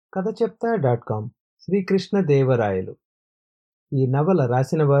కథచెప్తా.com శ్రీకృష్ణదేవరాయలు. ఈ నవల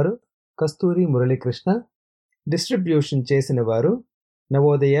రాసినవారు కస్తూరి మురళీకృష్ణ. డిస్ట్రిబ్యూషన్ చేసినవారు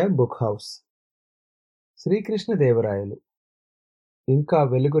నవోదయ బుక్ హౌస్. శ్రీకృష్ణదేవరాయలు. ఇంకా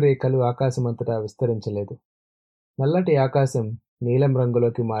వెలుగురేఖలు ఆకాశమంతటా విస్తరించలేదు. నల్లటి ఆకాశం నీలం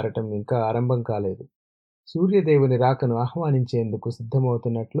రంగులోకి మారటం ఇంకా ఆరంభం కాలేదు. సూర్యదేవుని రాకను ఆహ్వానించేందుకు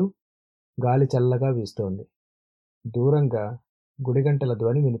సిద్ధమవుతున్నట్లు గాలి చల్లగా వీస్తోంది. దూరంగా గుడిగంటల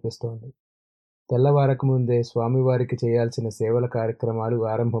ధ్వని వినిపిస్తోంది. తెల్లవారక ముందే స్వామివారికి చేయాల్సిన సేవల కార్యక్రమాలు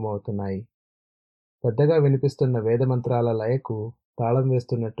ఆరంభమవుతున్నాయి. పెద్దగా వినిపిస్తున్న వేదమంత్రాల లయకు తాళం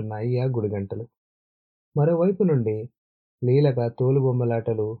వేస్తున్నట్టున్నాయి ఆ గుడిగంటలు. మరోవైపు నుండి లీలగా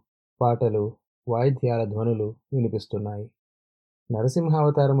తోలుబొమ్మలాటలు, పాటలు, వాయిద్యాల ధ్వనులు వినిపిస్తున్నాయి.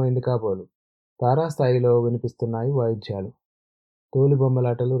 నరసింహావతారమైంది కాబోలు. తారాస్థాయిలో వినిపిస్తున్నాయి వాయిద్యాలు.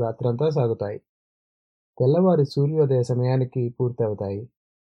 తోలుబొమ్మలాటలు రాత్రంతా సాగుతాయి. తెల్లవారి సూర్యోదయ సమయానికి పూర్తవుతాయి.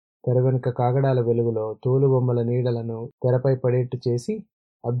 తెర వెనుక కాగడాల వెలుగులో తోలుబొమ్మల నీడలను తెరపై పడేట్టు చేసి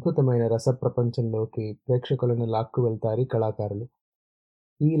అద్భుతమైన రసప్రపంచంలోకి ప్రేక్షకులను లాక్కు వెళ్తారు కళాకారులు.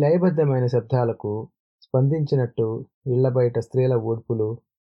 ఈ లయబద్ధమైన శబ్దాలకు స్పందించినట్టు ఇళ్ల బయట స్త్రీల ఊడ్పులు,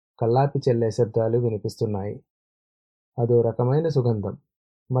 కల్లాపి చెల్లే శబ్దాలు వినిపిస్తున్నాయి. అదో రకమైన సుగంధం,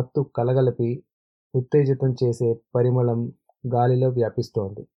 మత్తు కలగలిపి ఉత్తేజితం చేసే పరిమళం గాలిలో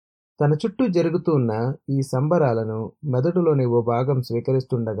వ్యాపిస్తోంది. తన చుట్టూ జరుగుతున్న ఈ సంబరాలను మెదడులోని ఓ భాగం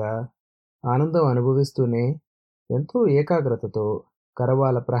స్వీకరిస్తుండగా ఆనందం అనుభవిస్తూనే ఎంతో ఏకాగ్రతతో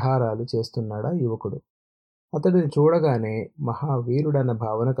కరవాల ప్రహారాలు చేస్తున్నాడా యువకుడు. అతడిని చూడగానే మహావీరుడన్న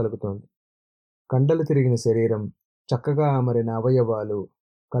భావన కలుగుతోంది. కండలు తిరిగిన శరీరం, చక్కగా అమరిన అవయవాలు,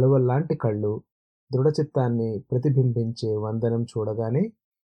 కలువల్లాంటి కళ్ళు, దృఢచిత్తాన్ని ప్రతిబింబించే వందనం చూడగానే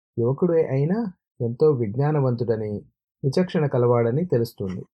యువకుడే అయినా ఎంతో విజ్ఞానవంతుడని, విచక్షణ కలవాడని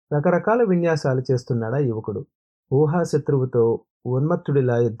తెలుస్తుంది. రకరకాల విన్యాసాలు చేస్తున్నాడా యువకుడు. ఊహాశత్రువుతో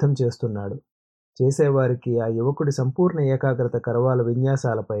ఉన్మత్తుడిలా యుద్ధం చేస్తున్నాడు. చేసేవారికి ఆ యువకుడి సంపూర్ణ ఏకాగ్రత కరవాల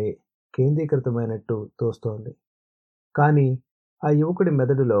విన్యాసాలపై కేంద్రీకృతమైనట్టు తోస్తోంది. కానీ ఆ యువకుడి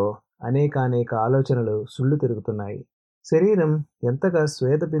మెదడులో అనేక ఆలోచనలు సుళ్ళు తిరుగుతున్నాయి. శరీరం ఎంతగా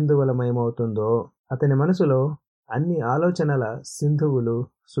శ్వేత బిందువులమయమవుతుందో అతని మనసులో అన్ని ఆలోచనల సింధువులు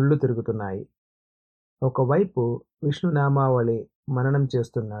సుళ్ళు తిరుగుతున్నాయి. ఒకవైపు విష్ణునామావళి మననం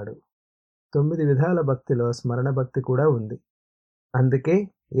చేస్తున్నాడు. 9 విధాల భక్తిలో స్మరణ భక్తి కూడా ఉంది. అందుకే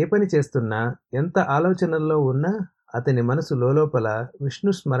ఏ పని చేస్తున్నా, ఎంత ఆలోచనల్లో ఉన్నా అతని మనసు లోపల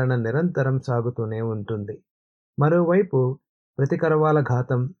విష్ణు స్మరణ నిరంతరం సాగుతూనే ఉంటుంది. మరోవైపు ప్రతికరవాల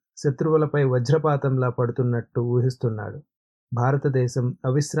ఘాతం శత్రువులపై వజ్రపాతంలా పడుతున్నట్టు ఊహిస్తున్నాడు. భారతదేశం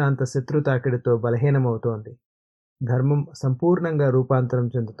అవిశ్రాంత శత్రు తాకిడితో బలహీనమవుతోంది. ధర్మం సంపూర్ణంగా రూపాంతరం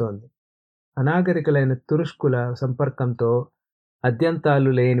చెందుతోంది. అనాగరికులైన తురుష్కుల సంపర్కంతో అద్యంతాలు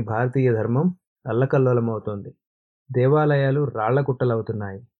లేని భారతీయ ధర్మం అల్లకల్లోలమవుతోంది. దేవాలయాలు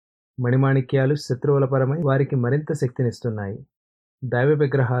రాళ్లకుట్టలవుతున్నాయి. మణిమాణిక్యాలు శత్రువుల పరమై వారికి మరింత శక్తినిస్తున్నాయి. దైవ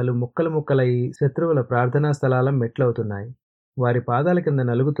విగ్రహాలు ముక్కలు ముక్కలయ్యి శత్రువుల ప్రార్థనా స్థలాల మెట్లవుతున్నాయి. వారి పాదాల కింద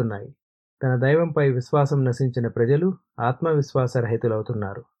నలుగుతున్నాయి. తన దైవంపై విశ్వాసం నశించిన ప్రజలు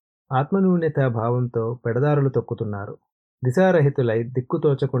ఆత్మవిశ్వాసరహితులవుతున్నారు. ఆత్మన్యూన్యత భావంతో పెడదారులు తొక్కుతున్నారు. దిశారహితులై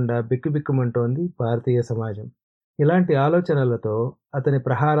దిక్కుతోచకుండా బిక్కుబిక్కుమంటోంది భారతీయ సమాజం. ఇలాంటి ఆలోచనలతో అతని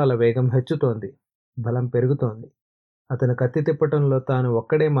ప్రహారాల వేగం హెచ్చుతోంది. బలం పెరుగుతోంది. అతను కత్తి తిప్పటంలో తాను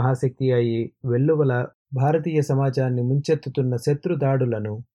ఒక్కడే మహాశక్తి అయి వెల్లువల భారతీయ సమాజాన్ని ముంచెత్తుతున్న శత్రు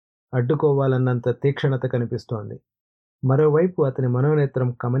దాడులను అడ్డుకోవాలన్నంత తీక్షణత కనిపిస్తోంది. మరోవైపు అతని మనోనేత్రం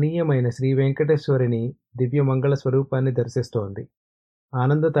కమనీయమైన శ్రీ వెంకటేశ్వరుని దివ్యమంగళ స్వరూపాన్ని దర్శిస్తోంది.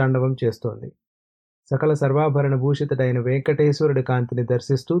 ఆనంద తాండవం చేస్తోంది. సకల సర్వాభరణ భూషితుడైన వెంకటేశ్వరుడి కాంతిని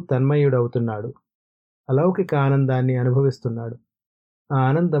దర్శిస్తూ తన్మయుడవుతున్నాడు. అలౌకిక ఆనందాన్ని అనుభవిస్తున్నాడు. ఆ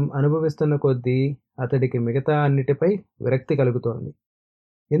ఆనందం అనుభవిస్తున్న కొద్దీ అతడికి మిగతా అన్నిటిపై విరక్తి కలుగుతోంది.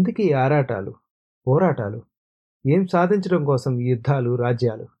 ఎందుకీ ఆరాటాలు, పోరాటాలు? ఏం సాధించడం కోసం ఈ యుద్ధాలు,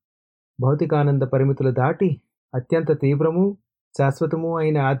 రాజ్యాలు? భౌతికానంద పరిమితులు దాటి అత్యంత తీవ్రము, శాశ్వతము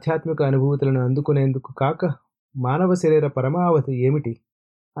అయిన ఆధ్యాత్మిక అనుభూతులను అందుకునేందుకు కాక మానవ శరీర పరమావధి ఏమిటి?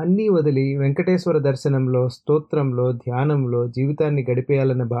 అన్నీ వదిలి వెంకటేశ్వర దర్శనంలో, స్తోత్రంలో, ధ్యానంలో జీవితాన్ని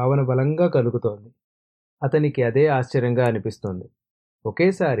గడిపేయాలన్న భావన బలంగా కలుగుతోంది. అతనికి అదే ఆశ్చర్యంగా అనిపిస్తోంది.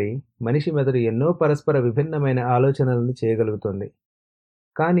 ఒకేసారి మనిషి మెదడు ఎన్నో పరస్పర విభిన్నమైన ఆలోచనలను చేయగలుగుతుంది.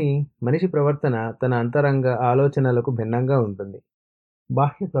 కానీ మనిషి ప్రవర్తన తన అంతరంగ ఆలోచనలకు భిన్నంగా ఉంటుంది.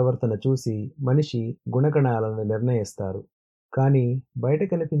 బాహ్య ప్రవర్తన చూసి మనిషి గుణగణాలను నిర్ణయిస్తారు. కానీ బయట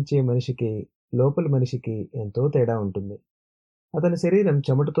కనిపించే మనిషికి, లోపలి మనిషికి ఎంతో తేడా ఉంటుంది. అతని శరీరం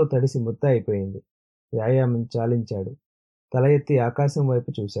చెమటతో తడిసి ముద్ద అయిపోయింది. వ్యాయామం చాలించాడు. తల ఎత్తి ఆకాశం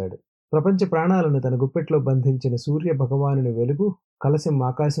వైపు చూశాడు. ప్రపంచ ప్రాణాలను తన గుప్పెట్లో బంధించిన సూర్య భగవానుని వెలుగు కలశం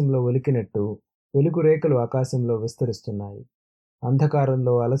ఆకాశంలో ఒలికినట్టు వెలుగు రేఖలు ఆకాశంలో విస్తరిస్తున్నాయి.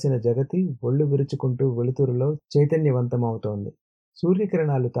 అంధకారంలో అలసిన జగతి ఒళ్ళు విరుచుకుంటూ వెలుతురులో చైతన్యవంతమవుతోంది.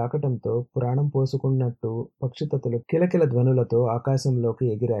 సూర్యకిరణాలు తాకటంతో ప్రాణం పోసుకున్నట్టు పక్షితతులు కిలకిల ధ్వనులతో ఆకాశంలోకి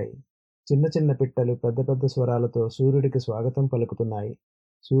ఎగిరాయి. చిన్న చిన్న పిట్టలు పెద్ద పెద్ద స్వరాలతో సూర్యుడికి స్వాగతం పలుకుతున్నాయి.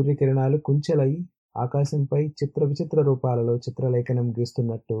 సూర్యకిరణాలు కుంచెలై ఆకాశంపై చిత్ర విచిత్ర రూపాలలో చిత్రలేఖనం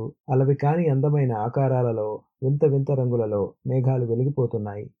గీస్తున్నట్టు అలవి కాని అందమైన ఆకారాలలో వింత వింత రంగులలో మేఘాలు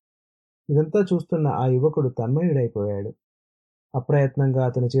వెలిగిపోతున్నాయి. ఇదంతా చూస్తున్న ఆ యువకుడు తన్మయుడైపోయాడు. అప్రయత్నంగా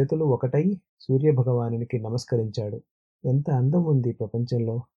అతని చేతులు ఒకటై సూర్యభగవానునికి నమస్కరించాడు. ఎంత అందం ఉంది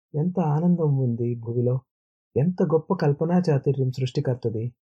ప్రపంచంలో, ఎంత ఆనందం ఉంది భువిలో, ఎంత గొప్ప కల్పనా చాతుర్యం సృష్టికర్తది.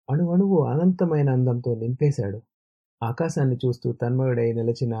 అణువణువు అనంతమైన అందంతో నింపేశాడు. ఆకాశాన్ని చూస్తూ తన్మయుడై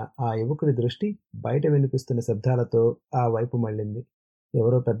నిలిచిన ఆ యువకుడి దృష్టి బయట వినిపిస్తున్న శబ్దాలతో ఆ వైపు మళ్ళింది.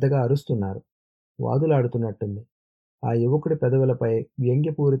 ఎవరో పెద్దగా అరుస్తున్నారు. వాదులాడుతున్నట్టుంది. ఆ యువకుడి పెదవులపై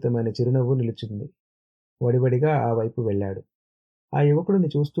వ్యంగ్యపూరితమైన చిరునవ్వు నిలిచింది. వడివడిగా ఆ వైపు వెళ్ళాడు. ఆ యువకుడిని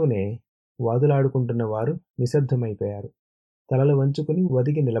చూస్తూనే వాదులాడుకుంటున్న వారు నిశ్శబ్దమైపోయారు. తలలు వంచుకుని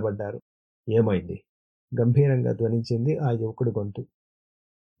వదిగి నిలబడ్డారు. ఏమైంది? గంభీరంగా ధ్వనించింది ఆ యువకుడి గొంతు.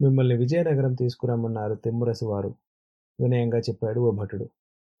 మిమ్మల్ని విజయనగరం తీసుకురమ్మన్నారు తిమ్మరసు వారు, వినయంగా చెప్పాడు ఓ భటుడు.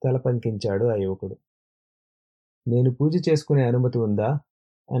 తల పంకించాడు ఆ యువకుడు. నేను పూజ చేసుకునే అనుమతి ఉందా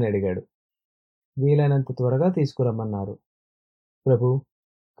అని అడిగాడు. వీలైనంత త్వరగా తీసుకురమ్మన్నారు. ప్రభు,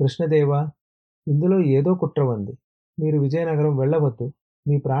 కృష్ణదేవా, ఇందులో ఏదో కుట్ర ఉంది. మీరు విజయనగరం వెళ్ళవద్దు.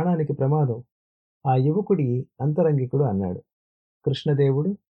 మీ ప్రాణానికి ప్రమాదం, ఆ యువకుడి అంతరంగికుడు అన్నాడు.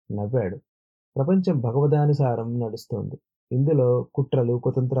 కృష్ణదేవుడు నవ్వాడు. ప్రపంచం భగవదానుసారం నడుస్తోంది. ఇందులో కుట్రలు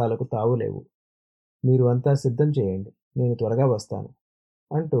కుతంత్రాలకు తావులేవు. మీరు అంతా సిద్ధం చేయండి, నేను త్వరగా వస్తాను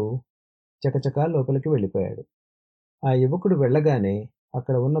అంటూ చకచకా లోపలికి వెళ్ళిపోయాడు. ఆ యువకుడు వెళ్ళగానే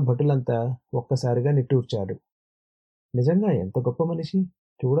అక్కడ ఉన్న భటులంతా ఒక్కసారిగా నిట్టూర్చాడు. నిజంగా ఎంత గొప్ప మనిషి!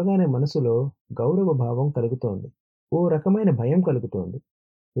 చూడగానే మనసులో గౌరవ భావం కలుగుతోంది. ఓ రకమైన భయం కలుగుతోంది.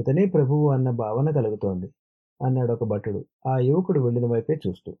 ఇతనే ప్రభువు అన్న భావన కలుగుతోంది అన్నాడు ఒక భటుడు ఆ యువకుడు వెళ్ళిన వైపే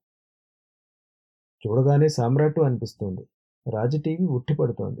చూస్తూ. చూడగానే సామ్రాట్టు అనిపిస్తోంది. రాజు టీవీ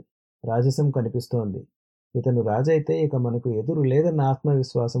ఉట్టిపడుతోంది. రాజసం కనిపిస్తోంది. ఇతను రాజైతే ఇక మనకు ఎదురు లేదన్న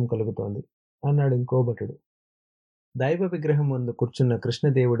ఆత్మవిశ్వాసం కలుగుతోంది అన్నాడు ఇంకో భటుడు. దైవ విగ్రహం ముందు కూర్చున్న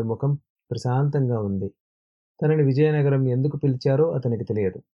కృష్ణదేవుడి ముఖం ప్రశాంతంగా ఉంది. తనని విజయనగరం ఎందుకు పిలిచారో అతనికి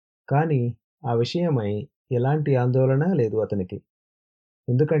తెలియదు. కానీ ఆ విషయమై ఎలాంటి ఆందోళన లేదు అతనికి.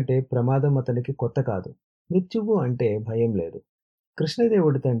 ఎందుకంటే ప్రమాదం అతనికి కొత్త కాదు. మృత్యువు అంటే భయం లేదు.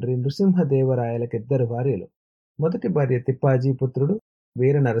 కృష్ణదేవుడి తండ్రి నృసింహదేవరాయలకిద్దరు భార్యలు. మొదటి భార్య తిప్పాజీ పుత్రుడు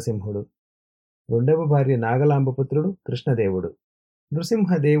వీర నరసింహుడు. రెండవ భార్య నాగలాంబ పుత్రుడు కృష్ణదేవుడు.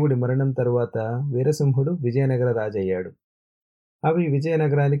 నృసింహదేవుడి మరణం తరువాత వీరసింహుడు విజయనగర రాజయ్యాడు. అవి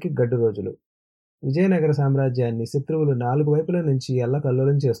విజయనగరానికి గడ్డు రోజులు. విజయనగర సామ్రాజ్యాన్ని శత్రువులు 4 వైపుల నుంచి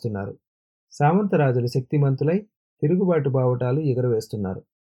అల్లకల్లోలం చేస్తున్నారు. సామంతరాజులు శక్తిమంతులై తిరుగుబాటు బావుటాలు ఎగురవేస్తున్నారు.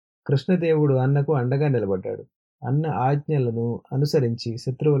 కృష్ణదేవుడు అన్నకు అండగా నిలబడ్డాడు. అన్న ఆజ్ఞలను అనుసరించి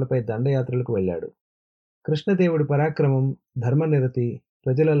శత్రువులపై దండయాత్రలకు వెళ్ళాడు. కృష్ణదేవుడి పరాక్రమం, ధర్మనిరతి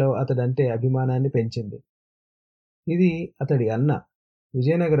ప్రజలలో అతడంటే అభిమానాన్ని పెంచింది. ఇది అతడి అన్న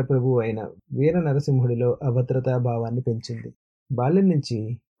విజయనగర ప్రభువు అయిన వీర నరసింహుడిలో అభద్రతా భావాన్ని పెంచింది. బాల్యం నుంచి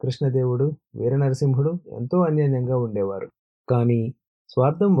కృష్ణదేవుడు, వీర నరసింహుడు ఎంతో అన్యోన్యంగా ఉండేవారు. కానీ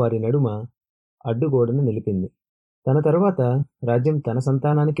స్వార్థం వారి నడుమ అడ్డుగోడను నిలిపింది. తన తరువాత రాజ్యం తన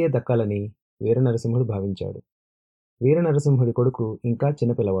సంతానానికే దక్కాలని వీర నరసింహుడు భావించాడు. వీర నరసింహుడి కొడుకు ఇంకా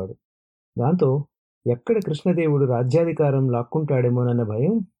చిన్నపిల్లవాడు. దాంతో ఎక్కడ కృష్ణదేవుడు రాజ్యాధికారం లాక్కుంటాడేమోనన్న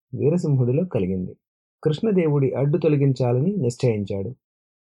భయం వీరసింహుడిలో కలిగింది. కృష్ణదేవుడి అడ్డు తొలగించాలని నిశ్చయించాడు.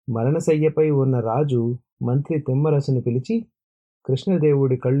 మరణశయ్యపై ఉన్న రాజు మంత్రి తిమ్మరసును పిలిచి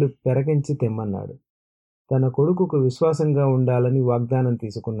కృష్ణదేవుడి కళ్ళు పెరగించి తెమ్మన్నాడు. తన కొడుకుకు విశ్వాసంగా ఉండాలని వాగ్దానం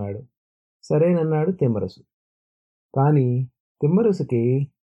తీసుకున్నాడు. సరేనన్నాడు తిమ్మరసు. కానీ తిమ్మరసుకి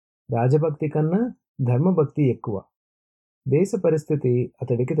రాజభక్తి కన్నా ధర్మభక్తి ఎక్కువ. దేశ పరిస్థితి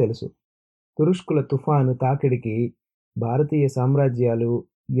అతడికి తెలుసు. తురుష్కుల తుఫాను తాకిడికి భారతీయ సామ్రాజ్యాలు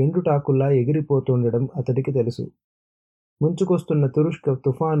ఎండుటాకుల్లా ఎగిరిపోతుండడం అతడికి తెలుసు. ముంచుకొస్తున్న తురుష్క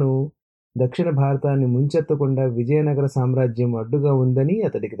తుఫాను దక్షిణ భారతాన్ని ముంచెత్తకుండా విజయనగర సామ్రాజ్యం అడ్డుగా ఉందని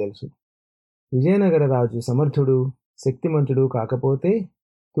అతడికి తెలుసు. విజయనగర రాజు సమర్థుడు, శక్తిమంతుడు కాకపోతే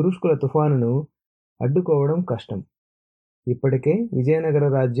తురుష్కుల తుఫానును అడ్డుకోవడం కష్టం. ఇప్పటికే విజయనగర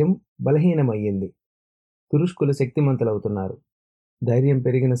రాజ్యం బలహీనమయ్యింది. తురుష్కులు శక్తిమంతులవుతున్నారు. ధైర్యం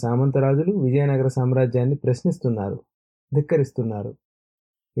పెరిగిన సామంతరాజులు విజయనగర సామ్రాజ్యాన్ని ప్రశ్నిస్తున్నారు, ధిక్కరిస్తున్నారు.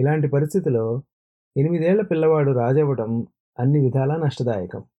 ఇలాంటి పరిస్థితిలో 8 ఏళ్ల పిల్లవాడు రాజవ్వడం అన్ని విధాలా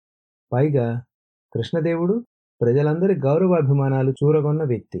నష్టదాయకం. పైగా కృష్ణదేవుడు ప్రజలందరి గౌరవాభిమానాలు చూరగొన్న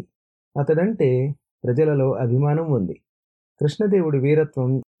వ్యక్తి. అతడంటే ప్రజలలో అభిమానం ఉంది. కృష్ణదేవుడి వీరత్వం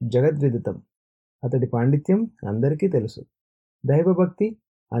జగద్విదితం. అతడి పాండిత్యం అందరికీ తెలుసు. దైవభక్తి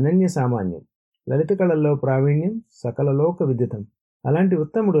అనన్య సామాన్యం, లలిత కళల్లో ప్రావీణ్యం సకల లోక విదితం. అలాంటి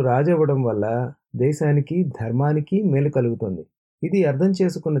ఉత్తముడు రాజవ్వడం వల్ల దేశానికి ధర్మానికి మేలు కలుగుతుంది. ఇది అర్థం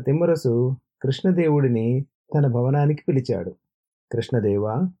చేసుకున్న తిమ్మరసు కృష్ణదేవుడిని తన భవనానికి పిలిచాడు.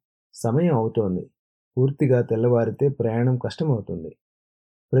 కృష్ణదేవా, సమయం అవుతోంది. పూర్తిగా తెల్లవారితే ప్రయాణం కష్టమవుతుంది.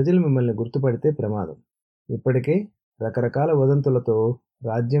 ప్రజలు మిమ్మల్ని గుర్తుపడితే ప్రమాదం. ఇప్పటికే రకరకాల వదంతులతో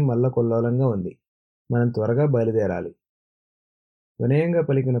రాజ్యం అల్లకొల్లోలంగా ఉంది. మనం త్వరగా బయలుదేరాలి. వినయంగా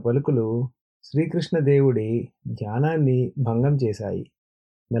పలికిన పలుకులు శ్రీకృష్ణదేవుడి ధ్యానాన్ని భంగం చేశాయి.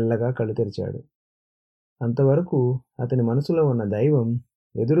 మెల్లగా కళ్ళు తెరిచాడు. అంతవరకు అతని మనసులో ఉన్న దైవం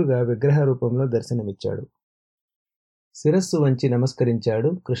ఎదురుగా విగ్రహ రూపంలో దర్శనమిచ్చాడు. శిరస్సు వంచి నమస్కరించాడు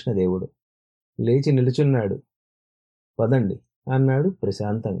కృష్ణదేవుడు. లేచి నిలుచున్నాడు. పదండి అన్నాడు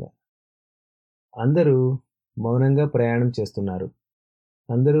ప్రశాంతంగా. అందరూ మౌనంగా ప్రయాణం చేస్తున్నారు.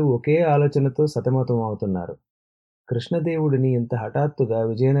 అందరూ ఒకే ఆలోచనతో సతమతం అవుతున్నారు. కృష్ణదేవుడిని ఇంత హఠాత్తుగా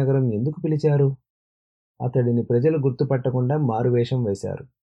విజయనగరం ఎందుకు పిలిచారు? అతడిని ప్రజలు గుర్తుపట్టకుండా మారువేషం వేశారు.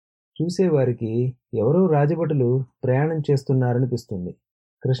 చూసేవారికి ఎవరో రాజభటులు ప్రయాణం చేస్తున్నారనిపిస్తుంది.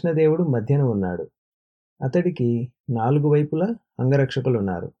 కృష్ణదేవుడు మధ్యన ఉన్నాడు. అతడికి 4 వైపులా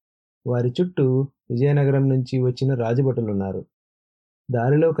అంగరక్షకులున్నారు. వారి చుట్టూ విజయనగరం నుంచి వచ్చిన రాజభటులున్నారు.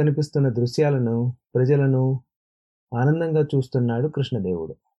 దారిలో కనిపిస్తున్న దృశ్యాలను, ప్రజలను ఆనందంగా చూస్తున్నాడు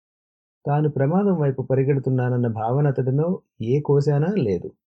కృష్ణదేవుడు. తాను ప్రమాదం వైపు పరిగెడుతున్నానన్న భావన అతడిలో ఏ కోశానా లేదు.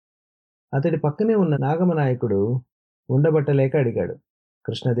 అతడి పక్కనే ఉన్న నాగమనాయకుడు ఉండబట్టలేక అడిగాడు,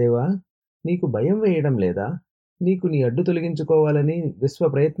 కృష్ణదేవా, నీకు భయం వేయడం లేదా? నీకు నీ అడ్డు తొలగించుకోవాలని విశ్వ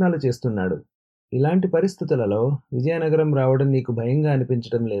ప్రయత్నాలు చేస్తున్నాడు. ఇలాంటి పరిస్థితులలో విజయనగరం రావడం నీకు భయంగా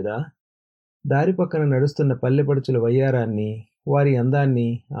అనిపించడం లేదా? దారి పక్కన నడుస్తున్న పల్లెపడుచుల వయ్యారాన్ని, వారి అందాన్ని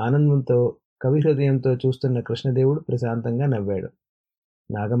ఆనందంతో కవిహృదయంతో చూస్తున్న కృష్ణదేవుడు ప్రశాంతంగా నవ్వాడు.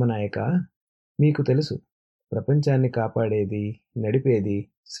 నాగమనాయక, మీకు తెలుసు, ప్రపంచాన్ని కాపాడేది, నడిపేది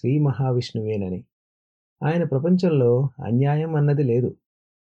శ్రీ మహావిష్ణువేనని. ఆయన ప్రపంచంలో అన్యాయం అన్నది లేదు.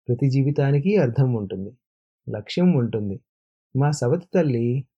 ప్రతి జీవితానికి అర్థం ఉంటుంది, లక్ష్యం ఉంటుంది. మా సవతి తల్లి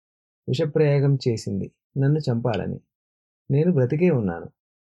విషప్రయోగం చేసింది నన్ను చంపాలని. నేను బ్రతికే ఉన్నాను.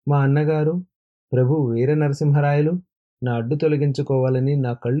 మా అన్నగారు ప్రభు వీర నరసింహరాయలు నా అడ్డు తొలగించుకోవాలని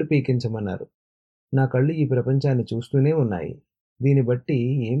నా కళ్ళు పీకించమన్నారు. నా కళ్ళు ఈ ప్రపంచాన్ని చూస్తూనే ఉన్నాయి. దీన్ని బట్టి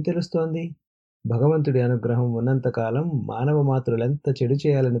ఏం తెలుస్తోంది? భగవంతుడి అనుగ్రహం ఉన్నంతకాలం మానవ మాతృలెంత చెడు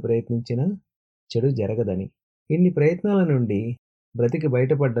చేయాలని ప్రయత్నించినా చెడు జరగదని. ఇన్ని ప్రయత్నాల నుండి బ్రతికి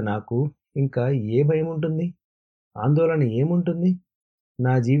బయటపడ్డ నాకు ఇంకా ఏ భయం ఉంటుంది? ఆందోళన ఏముంటుంది?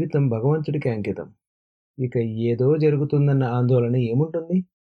 నా జీవితం భగవంతుడికి అంకితం. ఇక ఏదో జరుగుతుందన్న ఆందోళన ఏముంటుంది?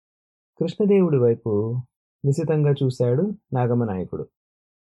 కృష్ణదేవుడి వైపు నిశితంగా చూశాడు నాగమనాయకుడు.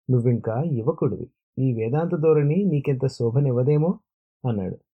 నువ్వింకా యువకుడివి. ఈ వేదాంత ధోరణి నీకెంత శోభనివ్వదేమో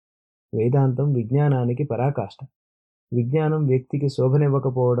అన్నాడు. వేదాంతం విజ్ఞానానికి పరాకాష్ట. విజ్ఞానం వ్యక్తికి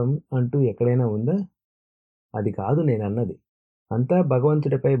శోభనివ్వకపోవడం అంటూ ఎక్కడైనా ఉందా? అది కాదు నేనన్నది. అంతా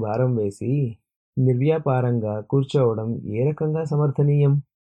భగవంతుడిపై భారం వేసి నిర్వ్యాపారంగా కూర్చోవడం ఏ రకంగా సమర్థనీయం?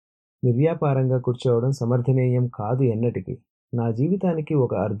 నిర్వ్యాపారంగా కూర్చోవడం సమర్థనీయం కాదు ఎన్నటికీ. నా జీవితానికి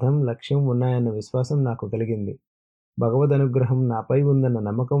ఒక అర్థం, లక్ష్యం ఉన్నాయన్న విశ్వాసం నాకు కలిగింది. భగవద్ అనుగ్రహం నాపై ఉందన్న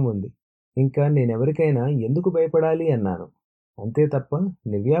నమ్మకం ఉంది. ఇంకా నేనెవరికైనా ఎందుకు భయపడాలి అన్నాను. అంతే తప్ప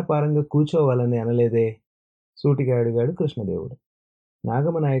నిర్వ్యాపారంగా కూర్చోవాలని అనలేదే, సూటిగా అడిగాడు కృష్ణదేవుడు.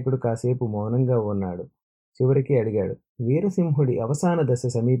 నాగమనాయకుడు కాసేపు మౌనంగా ఉన్నాడు. చివరికి అడిగాడు. వీరసింహుడి అవసాన దశ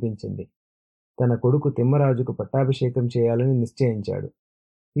సమీపించింది. తన కొడుకు తిమ్మరాజుకు పట్టాభిషేకం చేయాలని నిశ్చయించాడు.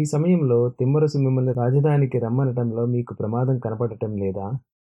 ఈ సమయంలో తిమ్మరసు మిమ్మల్ని రాజధానికి రమ్మనటంలో మీకు ప్రమాదం కనపడటం లేదా?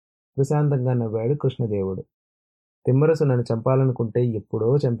 ప్రశాంతంగా నవ్వాడు కృష్ణదేవుడు. తిమ్మరసు నన్ను చంపాలనుకుంటే ఎప్పుడో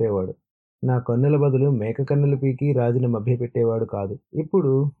చంపేవాడు. నా కన్నుల బదులు మేక కన్నులు పీకి రాజును మభ్యపెట్టేవాడు కాదు.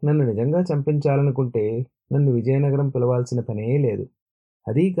 ఇప్పుడు నన్ను నిజంగా చంపించాలనుకుంటే నన్ను విజయనగరం పిలవాల్సిన పనే లేదు.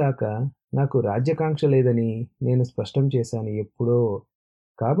 అదీకాక నాకు రాజ్యకాంక్ష లేదని నేను స్పష్టం చేశాను ఎప్పుడో.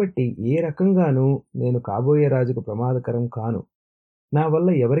 కాబట్టి ఏ రకంగానూ నేను కాబోయే రాజుకు ప్రమాదకరం కాను. నా వల్ల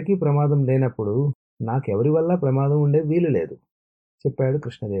ఎవరికీ ప్రమాదం లేనప్పుడు నాకెవరి వల్ల ప్రమాదం ఉండే వీలు లేదు, చెప్పాడు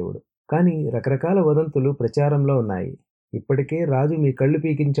కృష్ణదేవుడు. కానీ రకరకాల వదంతులు ప్రచారంలో ఉన్నాయి. ఇప్పటికే రాజు మీ కళ్ళు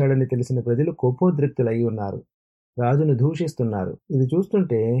పీకించాడని తెలిసిన ప్రజలు కోపోద్రిక్తులై ఉన్నారు. రాజును దూషిస్తున్నారు. ఇది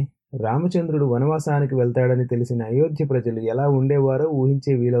చూస్తుంటే రామచంద్రుడు వనవాసానికి వెళ్తాడని తెలిసిన అయోధ్య ప్రజలు ఎలా ఉండేవారో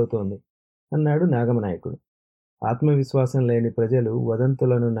ఊహించే వీలవుతోంది, అన్నాడు నాగమనాయకుడు. ఆత్మవిశ్వాసం లేని ప్రజలు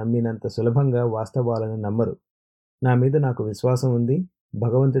వదంతులను నమ్మినంత సులభంగా వాస్తవాలను నమ్మరు. నా మీద నాకు విశ్వాసం ఉంది,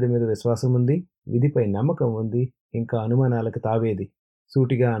 భగవంతుడి మీద విశ్వాసం ఉంది, విధిపై నమ్మకం ఉంది. ఇంకా అనుమానాలకు తావేది,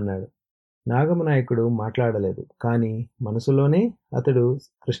 సూటిగా అన్నాడు. నాగమనాయకుడు మాట్లాడలేదు. కానీ మనసులోనే అతడు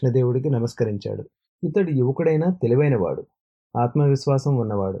కృష్ణదేవుడికి నమస్కరించాడు. ఇతడు యువకుడైనా తెలివైనవాడు, ఆత్మవిశ్వాసం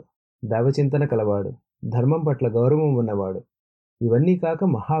ఉన్నవాడు, దైవచింతన కలవాడు, ధర్మం పట్ల గౌరవం ఉన్నవాడు. ఇవన్నీ కాక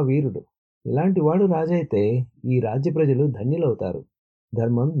మహావీరుడు. ఇలాంటి వాడు రాజైతే ఈ రాజ్య ప్రజలు ధన్యులవుతారు.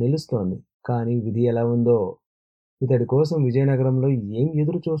 ధర్మం నిలుస్తోంది. కానీ విధి ఎలా ఉందో! ఇతడి కోసం విజయనగరంలో ఏం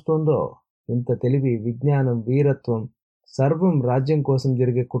ఎదురు చూస్తోందో! ఇంత తెలివి, విజ్ఞానం, వీరత్వం సర్వం రాజ్యం కోసం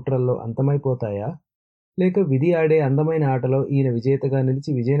జరిగే కుట్రల్లో అంతమైపోతాయా? లేక విధి ఆడే అందమైన ఆటలో ఈయన విజేతగా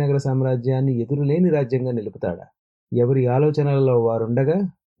నిలిచి విజయనగర సామ్రాజ్యాన్ని ఎదురులేని రాజ్యంగా నిలుపుతాడా? ఎవరి ఆలోచనలలో వారుండగా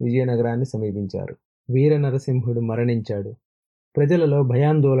విజయనగరాన్ని సమీపించారు. వీర నరసింహుడు మరణించాడు. ప్రజలలో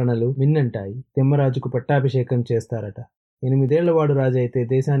భయాందోళనలు మిన్నంటాయి. తిమ్మరాజుకు పట్టాభిషేకం చేస్తారట. 8 ఏళ్లవాడు రాజైతే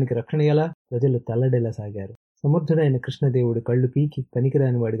దేశానికి రక్షణ ఎలా? ప్రజలు తల్లడిల్లసాగారు. సమర్థుడైన కృష్ణదేవుడి కళ్ళు పీకి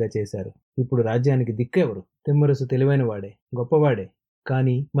పనికిరాని వాడిగా చేశారు. ఇప్పుడు రాజ్యానికి దిక్కెవరు? తిమ్మరసు తెలివైనవాడే, గొప్పవాడే.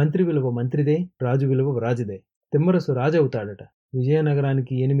 కానీ మంత్రి విలువ మంత్రిదే, రాజు విలువ రాజుదే. తిమ్మరసు రాజవుతాడట.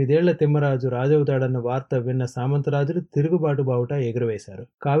 విజయనగరానికి 8 ఏళ్ల తిమ్మరాజు రాజవుతాడన్న వార్త విన్న సామంతరాజులు తిరుగుబాటు బావుట ఎగురవేశారు.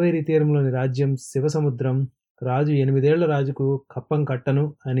 కావేరీ తీరంలోని రాజ్యం శివసముద్రం. రాజు 8 ఏళ్ల రాజుకు కప్పం కట్టను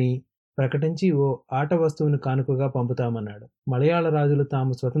అని ప్రకటించి ఓ ఆట వస్తువును కానుకగా పంపుతామన్నాడు. మలయాళ రాజులు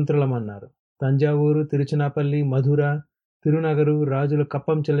తాము స్వతంత్రులమన్నారు. తంజావూరు, తిరుచునాపల్లి, మధుర, తిరునగరు రాజులు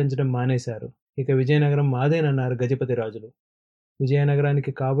కప్పం చెల్లించడం మానేశారు. ఇక విజయనగరం మాదేనన్నారు గజపతి రాజులు.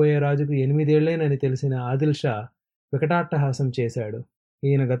 విజయనగరానికి కాబోయే రాజుకు 8 ఏళ్లేనని తెలిసిన ఆదిల్ షా వికటాట్టహాసం చేశాడు.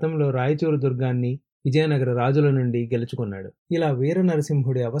 ఈయన గతంలో రాయచూరు దుర్గాన్ని విజయనగర రాజుల నుండి గెలుచుకున్నాడు. ఇలా వీర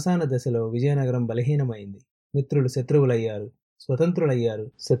నరసింహుడి అవసాన దశలో విజయనగరం బలహీనమైంది. మిత్రులు శత్రువులయ్యారు, స్వతంత్రులయ్యారు,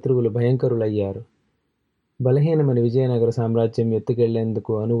 శత్రువులు భయంకరులయ్యారు. బలహీనమైన విజయనగర సామ్రాజ్యం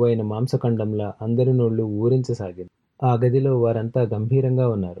ఎత్తుకెళ్లేందుకు అనువైన మాంసఖండంలా అందరి నోళ్లు ఊరించసాగింది. ఆ గదిలో వారంతా గంభీరంగా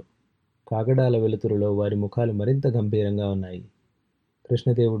ఉన్నారు. కాగడాల వెలుతురులో వారి ముఖాలు మరింత గంభీరంగా ఉన్నాయి.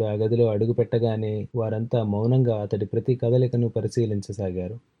 కృష్ణదేవుడు ఆ గదిలో అడుగుపెట్టగానే వారంతా మౌనంగా అతడి ప్రతి కదలికను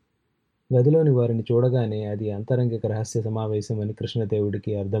పరిశీలించసాగారు. గదిలోని వారిని చూడగానే అది అంతరంగిక రహస్య సమావేశమని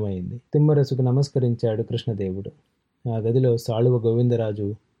కృష్ణదేవుడికి అర్థమైంది. తిమ్మరసుకు నమస్కరించాడు కృష్ణదేవుడు. ఆ గదిలో సాళువ గోవిందరాజు,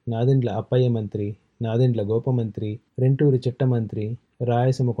 నాదెండ్ల అప్పయ్య మంత్రి, నాదెండ్ల గోపమంత్రి, రెంటూరి చిట్టమంత్రి,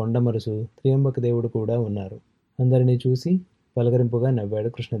 రాయసము కొండమరుసు, త్రియంబకదేవుడు కూడా ఉన్నారు. అందరినీ చూసి పలకరింపుగా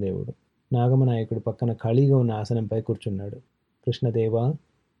నవ్వాడు కృష్ణదేవుడు. నాగమనాయకుడు పక్కన ఖాళీగా ఉన్న ఆసనంపై కూర్చున్నాడు. కృష్ణదేవా,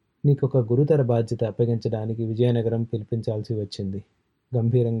 నీకొక గురుతర బాధ్యత అప్పగించడానికి విజయనగరం పిలిపించాల్సి వచ్చింది.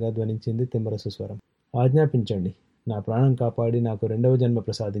 గంభీరంగా ధ్వనించింది తిమ్మరసు స్వరం. ఆజ్ఞాపించండి. నా ప్రాణం కాపాడి నాకు 2వ జన్మ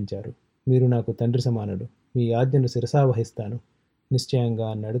ప్రసాదించారు. మీరు నాకు తండ్రి సమానుడు. మీ ఆజ్ఞను శిరసావహిస్తాను నిశ్చయంగా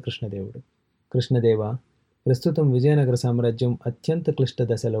అన్నాడు కృష్ణదేవుడు. కృష్ణదేవ, ప్రస్తుతం విజయనగర సామ్రాజ్యం అత్యంత క్లిష్ట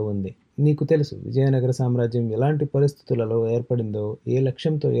దశలో ఉంది. నీకు తెలుసు విజయనగర సామ్రాజ్యం ఎలాంటి పరిస్థితులలో ఏర్పడిందో, ఏ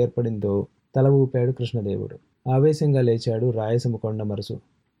లక్ష్యంతో ఏర్పడిందో తల ఊపాడు కృష్ణదేవుడు. ఆవేశంగా లేచాడు రాయసము కొండమరుసు.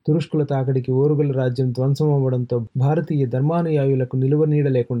 తురుష్కుల తాకడికి ఓరుగుల రాజ్యం ధ్వంసం అవ్వడంతో భారతీయ ధర్మానుయాయులకు నిలువ నీడ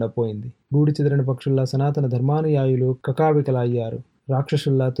లేకుండా పోయింది. గూడి చెదిరిన పక్షుల్లా సనాతన ధర్మానుయాయులు కకావికలయ్యారు.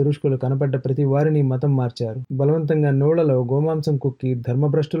 రాక్షసుల్లా తురుష్కులు కనపడ్డ ప్రతి వారిని మతం మార్చారు. బలవంతంగా నోళ్లలో గోమాంసం కుక్కి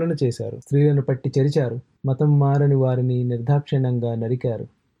ధర్మభ్రష్టులను చేశారు. స్త్రీలను పట్టి చెరిచారు. మతం మారని వారిని నిర్దాక్షిణ్యంగా నరికారు.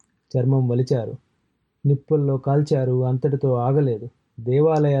 చర్మం వలిచారు. నిప్పుల్లో కాల్చారు. అంతటితో ఆగలేదు.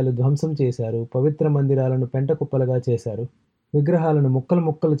 దేవాలయాలు ధ్వంసం చేశారు. పవిత్ర మందిరాలను పెంటకుప్పలుగా చేశారు. విగ్రహాలను ముక్కలు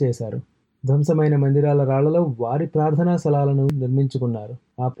ముక్కలు చేశారు. ధ్వంసమైన మందిరాల రాళ్లలో వారి ప్రార్థనా స్థలాలను నిర్మించుకున్నారు.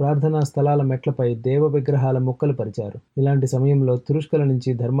 ఆ ప్రార్థనా స్థలాల మెట్లపై దేవ విగ్రహాల ముక్కలు పరిచారు. ఇలాంటి సమయంలో తురుష్కుల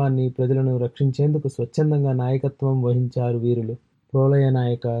నుంచి ధర్మాన్ని, ప్రజలను రక్షించేందుకు స్వచ్ఛందంగా నాయకత్వం వహించారు వీరులు. ప్రోలయ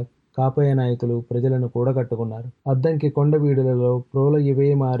నాయక, కాపయ నాయకులు ప్రజలను కూడగట్టుకున్నారు. అద్దంకి కొండవీడులలో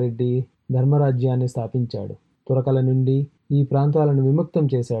ప్రోలయవేమారెడ్డి ధర్మరాజ్యాన్ని స్థాపించాడు. తురకల నుండి ఈ ప్రాంతాలను విముక్తం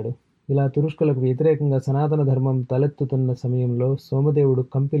చేశాడు. ఇలా తురుష్కులకు వ్యతిరేకంగా సనాతన ధర్మం తలెత్తుతున్న సమయంలో సోమదేవుడు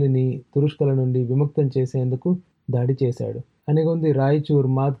కంపిలిని తురుష్కుల నుండి విముక్తం చేసేందుకు దాడి చేశాడు. అనిగొంది రాయచూర్,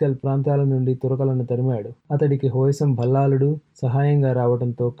 మాద్గల్ ప్రాంతాల నుండి తురకలను తరిమాడు. అతడికి హోయసం భల్లాలుడు సహాయంగా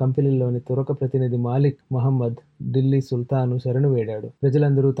రావడంతో కంపిలిలోని తురక ప్రతినిధి మాలిక్ మహమ్మద్ ఢిల్లీ సుల్తాను శరణు వేడాడు.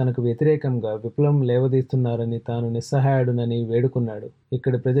 ప్రజలందరూ తనకు వ్యతిరేకంగా విప్లవం లేవదీస్తున్నారని, తాను నిస్సహాయుడునని వేడుకున్నాడు.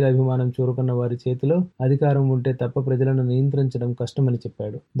 ఇక్కడి ప్రజల అభిమానం చూరుకున్న వారి చేతిలో అధికారం ఉంటే తప్ప ప్రజలను నియంత్రించడం కష్టమని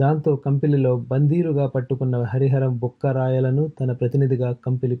చెప్పాడు. దాంతో కంపిలిలో బందీలుగా పట్టుకున్న హరిహర బుక్కరాయలను తన ప్రతినిధిగా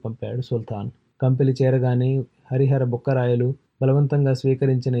కంపిలి పంపాడు సుల్తాన్. కంపిలి చేరగానే హరిహర బుక్కరాయలు బలవంతంగా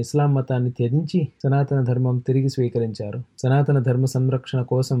స్వీకరించిన ఇస్లాం మతాన్ని త్యజించి సనాతన ధర్మం తిరిగి స్వీకరించారు. సనాతన ధర్మ సంరక్షణ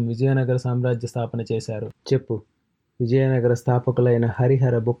కోసం విజయనగర సామ్రాజ్య స్థాపన చేశారు. చెప్పు, విజయనగర స్థాపకులైన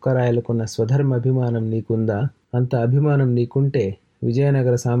హరిహర బుక్కరాయలకున్న స్వధర్మ అభిమానం నీకుందా? అంత అభిమానం నీకుంటే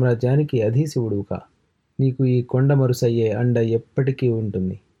విజయనగర సామ్రాజ్యానికి అధీశివుడుగా నీకు ఈ కొండమరుసయ్యే అండ ఎప్పటికీ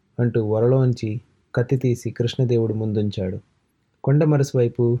ఉంటుంది అంటూ వరలోంచి కత్తి తీసి కృష్ణదేవుడు ముందుంచాడు. కొండమరుసు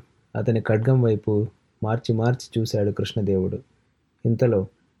వైపు, అతని ఖడ్గం వైపు మార్చి మార్చి చూశాడు కృష్ణదేవుడు. ఇంతలో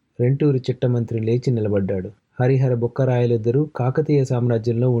రెంటూరి చిట్టమంత్రి లేచి నిలబడ్డాడు. హరిహర బుక్కరాయలిద్దరూ కాకతీయ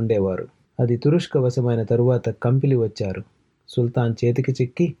సామ్రాజ్యంలో ఉండేవారు. అది తురుష్క వశమైన తరువాత కంపిలి వచ్చారు. సుల్తాన్ చేతికి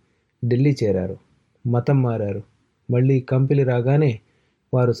చిక్కి ఢిల్లీ చేరారు. మతం మారారు. మళ్ళీ కంపిలి రాగానే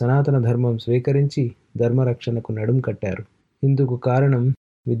వారు సనాతన ధర్మం స్వీకరించి ధర్మరక్షణకు నడుం కట్టారు. ఇందుకు కారణం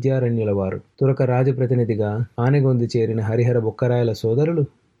విద్యారణ్యుల వారు. తురక రాజప్రతినిధిగా ఆనెగొంది చేరిన హరిహర బుక్కరాయల సోదరులు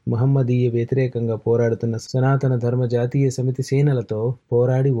మహమ్మదీయ వ్యతిరేకంగా పోరాడుతున్న సనాతన ధర్మ జాతీయ సమితి సేనలతో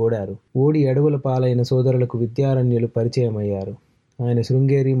పోరాడి ఓడారు. ఓడి అడవుల పాలైన సోదరులకు విద్యారణ్యులు పరిచయమయ్యారు. ఆయన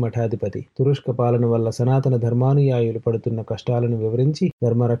శృంగేరి మఠాధిపతి. తురుష్క పాలన వల్ల సనాతన ధర్మానుయాయులు పడుతున్న కష్టాలను వివరించి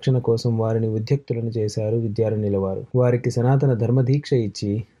ధర్మరక్షణ కోసం వారిని ఉద్యుక్తులను చేశారు విద్యారణ్యుల వారు. వారికి సనాతన ధర్మదీక్ష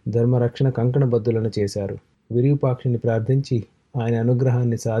ఇచ్చి ధర్మరక్షణ కంకణబద్ధులను చేశారు. విరూపాక్షుని ప్రార్థించి ఆయన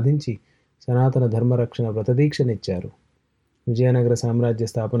అనుగ్రహాన్ని సాధించి సనాతన ధర్మరక్షణ వ్రతదీక్షనిచ్చారు. విజయనగర సామ్రాజ్య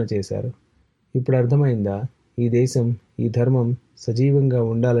స్థాపన చేశారు. ఇప్పుడు అర్థమైందా? ఈ దేశం, ఈ ధర్మం సజీవంగా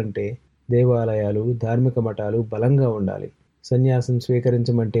ఉండాలంటే దేవాలయాలు, ధార్మిక మఠాలు బలంగా ఉండాలి. సన్యాసం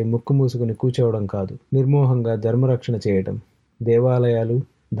స్వీకరించమంటే ముక్కు మూసుకుని కూర్చోవడం కాదు, నిర్మోహంగా ధర్మరక్షణ చేయటం. దేవాలయాలు,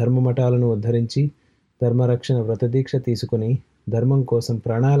 ధర్మమఠాలను ఉద్ధరించి ధర్మరక్షణ వ్రతదీక్ష తీసుకుని ధర్మం కోసం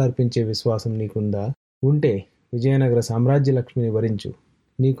ప్రాణాలర్పించే విశ్వాసం నీకుందా? ఉంటే విజయనగర సామ్రాజ్య లక్ష్మిని వరించు.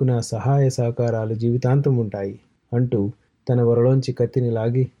 నీకు నా సహాయ సహకారాలు జీవితాంతం ఉంటాయి అంటూ తన వరలోంచి కత్తిని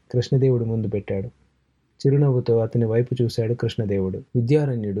లాగి కృష్ణదేవుడి ముందు పెట్టాడు. చిరునవ్వుతో అతని వైపు చూశాడు కృష్ణదేవుడు.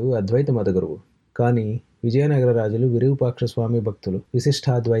 విద్యారణ్యుడు అద్వైత మతగురువు. కానీ విజయనగర రాజులు విరూపాక్ష స్వామి భక్తులు,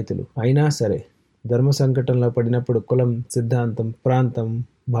 విశిష్టాద్వైతులు. అయినా సరే ధర్మ సంకటంలో పడినప్పుడు కులం, సిద్ధాంతం, ప్రాంతం,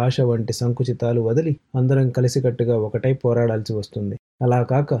 భాష వంటి సంకుచితాలు వదిలి అందరం కలిసికట్టుగా ఒకటై పోరాడాల్సి వస్తుంది. అలా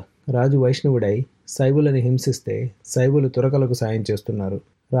కాక రాజు వైష్ణవుడై శైవులని హింసిస్తే శైవులు తురకలకు సాయం చేస్తున్నారు.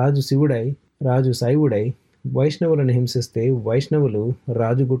 రాజు శైవుడై వైష్ణవులను హింసిస్తే వైష్ణవులు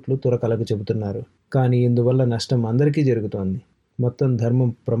రాజుగుట్లు తురకలకు చెబుతున్నారు. కానీ ఇందువల్ల నష్టం అందరికీ జరుగుతోంది. మొత్తం ధర్మం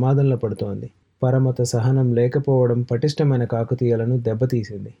ప్రమాదంలో పడుతోంది. పరమత సహనం లేకపోవడం పటిష్టమైన కాకతీయులను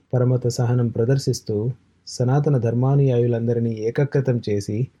దెబ్బతీసింది. పరమత సహనం ప్రదర్శిస్తూ సనాతన ధర్మానుయాయులందరినీ ఏకగ్రతం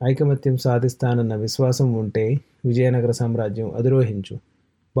చేసి ఐకమత్యం సాధిస్తానన్న విశ్వాసం ఉంటే విజయనగర సామ్రాజ్యం అధిరోహించు.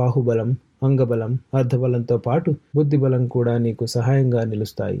 బాహుబలం, అంగబలం, అర్ధబలంతో పాటు బుద్ధిబలం కూడా నీకు సహాయంగా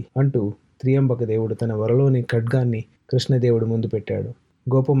నిలుస్తాయి అంటూ త్రియంబక దేవుడు తన వరలోని ఖడ్గాన్ని కృష్ణదేవుడి ముందు పెట్టాడు.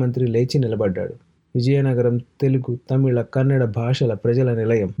 గోపమంత్రి లేచి నిలబడ్డాడు. విజయనగరం తెలుగు, తమిళ, కన్నడ భాషల ప్రజల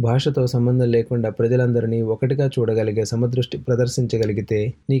నిలయం. భాషతో సంబంధం లేకుండా ప్రజలందరినీ ఒకటిగా చూడగలిగే సమదృష్టి ప్రదర్శించగలిగితే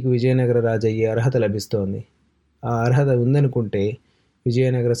నీకు విజయనగర రాజయ్యే అర్హత లభిస్తోంది. ఆ అర్హత ఉందనుకుంటే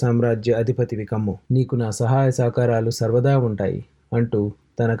విజయనగర సామ్రాజ్య అధిపతివి కమ్ము. నీకు నా సహాయ సహకారాలు సర్వదా ఉంటాయి అంటూ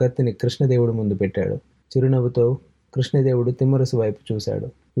తన కత్తిని కృష్ణదేవుడి ముందు పెట్టాడు. చిరునవ్వుతో కృష్ణదేవుడు తిమ్మరసు వైపు చూశాడు.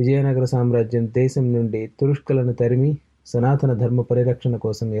 విజయనగర సామ్రాజ్యం దేశం నుండి తురుష్కులను తరిమి సనాతన ధర్మ పరిరక్షణ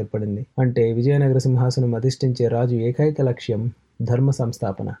కోసం ఏర్పడింది. అంటే విజయనగర సింహాసనం అధిష్ఠించే రాజు ఏకైక లక్ష్యం ధర్మ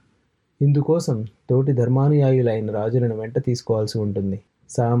సంస్థాపన. ఇందుకోసం తోటి ధర్మానుయాయులైన రాజులను వెంట తీసుకోవాల్సి ఉంటుంది.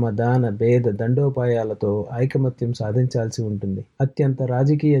 సామ, దాన, భేద, దండోపాయాలతో ఐకమత్యం సాధించాల్సి ఉంటుంది. అత్యంత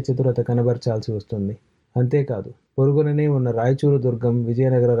రాజకీయ చతురత కనబర్చాల్సి వస్తుంది. అంతేకాదు, పొరుగుననే ఉన్న రాయచూరు దుర్గం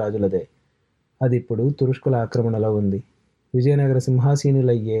విజయనగర రాజులదే. అది ఇప్పుడు తురుష్కుల ఆక్రమణలో ఉంది. విజయనగర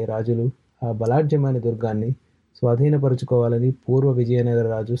సింహాసీనులయ్యే రాజులు ఆ బలాఢ్యమైన దుర్గాన్ని స్వాధీనపరుచుకోవాలని పూర్వ విజయనగర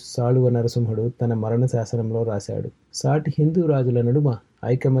రాజు సాళువ నరసింహుడు తన మరణ శాసనంలో రాశాడు. సాటి హిందూ రాజుల నడుమ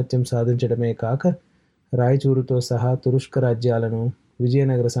ఐకమత్యం సాధించడమే కాక రాయచూరుతో సహా తురుష్క రాజ్యాలను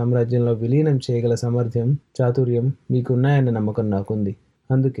విజయనగర సామ్రాజ్యంలో విలీనం చేయగల సామర్థ్యం, చాతుర్యం మీకున్నాయన్న నమ్మకం నాకుంది.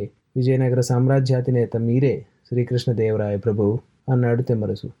 అందుకే విజయనగర సామ్రాజ్యాధినేత మీరే శ్రీకృష్ణదేవరాయ ప్రభువు అన్నాడు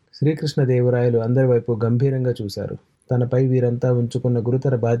తిమ్మరసు. శ్రీకృష్ణదేవరాయలు అందరి వైపు గంభీరంగా చూశారు. తనపై వీరంతా ఉంచుకున్న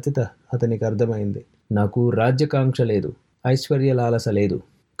గురుతర బాధ్యత అతనికి అర్థమైంది. నాకు రాజ్యకాంక్ష లేదు, ఐశ్వర్యలాలస లేదు,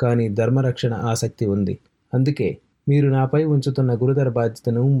 కానీ ధర్మరక్షణ ఆసక్తి ఉంది. అందుకే మీరు నాపై ఉంచుతున్న గురుతర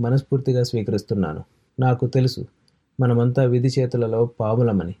బాధ్యతను మనస్ఫూర్తిగా స్వీకరిస్తున్నాను. నాకు తెలుసు మనమంతా విధి చేతులలో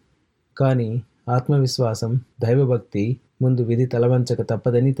పాములమని. కానీ ఆత్మవిశ్వాసం, దైవభక్తి ముందు విధి తలవంచక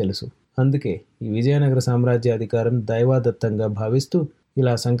తప్పదని తెలుసు. అందుకే ఈ విజయనగర సామ్రాజ్యాధికారం దైవాదత్తంగా భావిస్తూ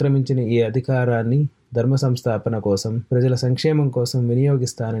ఇలా సంక్రమించిన ఈ అధికారాన్ని ధర్మ సంస్థాపన కోసం, ప్రజల సంక్షేమం కోసం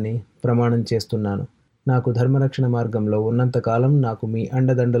వినియోగిస్తానని ప్రమాణం చేస్తున్నాను. నాకు ధర్మరక్షణ మార్గంలో ఉన్నంతకాలం నాకు మీ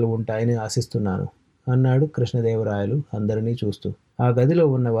అండదండలు ఉంటాయని ఆశిస్తున్నాను అన్నాడు కృష్ణదేవరాయలు అందరినీ చూస్తూ. ఆ గదిలో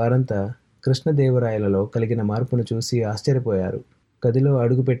ఉన్న వారంతా కృష్ణదేవరాయలలో కలిగిన మార్పును చూసి ఆశ్చర్యపోయారు. గదిలో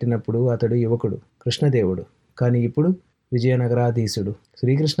అడుగుపెట్టినప్పుడు అతడు యువకుడు, కృష్ణదేవుడు. కానీ ఇప్పుడు విజయనగరాధీశుడు,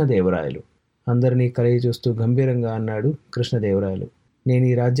 శ్రీకృష్ణదేవరాయలు. అందరినీ కలిగి చూస్తూ గంభీరంగా అన్నాడు కృష్ణదేవరాయలు. నేను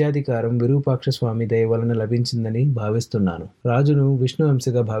ఈ రాజ్యాధికారం విరూపాక్ష స్వామి దయ వలన లభించిందని భావిస్తున్నాను. రాజును విష్ణు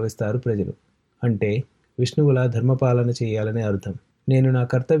అంశగా భావిస్తారు ప్రజలు. అంటే విష్ణువులా ధర్మపాలన చేయాలని అర్థం. నేను నా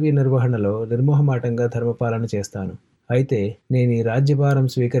కర్తవ్య నిర్వహణలో నిర్మోహమాటంగా ధర్మపాలన చేస్తాను. అయితే నేను ఈ రాజ్యభారం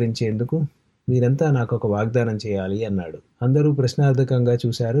స్వీకరించేందుకు మీరంతా నాకు ఒక వాగ్దానం చేయాలి అన్నాడు. అందరూ ప్రశ్నార్థకంగా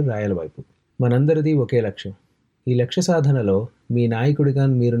చూశారు రాయల వైపు. మనందరిది ఒకే లక్ష్యం. ఈ లక్ష్య సాధనలో మీ నాయకుడిగా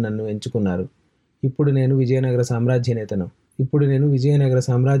మీరు నన్ను ఎంచుకున్నారు. ఇప్పుడు నేను విజయనగర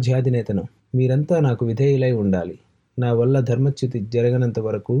సామ్రాజ్యాధినేతను. మీరంతా నాకు విధేయులై ఉండాలి. నా వల్ల ధర్మచ్యుతి జరగనంత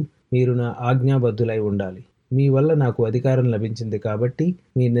వరకు మీరు నా ఆజ్ఞాబద్ధులై ఉండాలి. మీ వల్ల నాకు అధికారం లభించింది కాబట్టి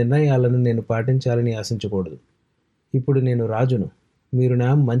మీ నిర్ణయాలను నేను పాటించాలని ఆశించకూడదు. ఇప్పుడు నేను రాజును, మీరు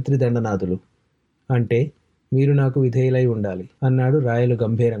నా మంత్రి దండనాథులు. అంటే మీరు నాకు విధేయులై ఉండాలి అన్నాడు రాయలు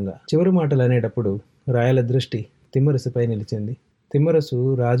గంభీరంగా. చివరి మాటలు అనేటప్పుడు రాయల దృష్టి తిమ్మరసుపై నిలిచింది. తిమ్మరసు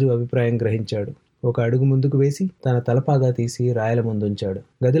రాజు అభిప్రాయం గ్రహించాడు. ఒక అడుగు ముందుకు వేసి తన తలపాగా తీసి రాయల ముందుంచాడు.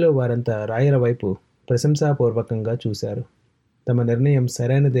 గదిలో వారంతా రాయల వైపు ప్రశంసాపూర్వకంగా చూశారు. తమ నిర్ణయం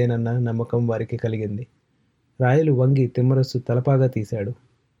సరైనదేనన్న నమ్మకం వారికి కలిగింది. రాయలు వంగి తిమ్మరసు తలపాగా తీశాడు.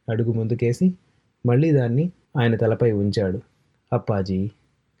 అడుగు ముందుకేసి మళ్ళీ దాన్ని ఆయన తలపై ఉంచాడు. అప్పాజీ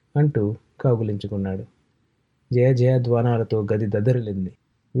అంటూ కౌగులించుకున్నాడు. జయ జయధ్వానాలతో గది దద్దరిల్లింది.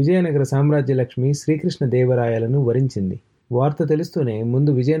 విజయనగర సామ్రాజ్యలక్ష్మి శ్రీకృష్ణ దేవరాయలను వరించింది. వార్త తెలుస్తూనే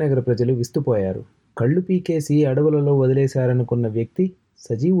ముందు విజయనగర ప్రజలు విస్తుపోయారు. కళ్ళు పీకేసి అడవులలో వదిలేశారనుకున్న వ్యక్తి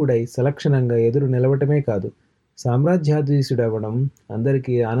సజీవుడై సలక్షణంగా ఎదురు నిలవటమే కాదు, సామ్రాజ్యాధీశుడవడం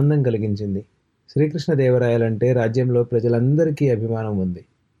అందరికీ ఆనందం కలిగించింది. శ్రీకృష్ణదేవరాయలంటే రాజ్యంలో ప్రజలందరికీ అభిమానం ఉంది,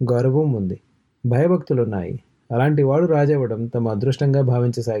 గౌరవం ఉంది, భయభక్తులున్నాయి. అలాంటి వాడు రాజవ్వడం తమ అదృష్టంగా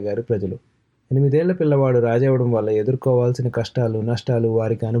భావించసాగారు ప్రజలు. 8 ఏళ్ల పిల్లవాడు రాజవ్వడం వల్ల ఎదుర్కోవాల్సిన కష్టాలు నష్టాలు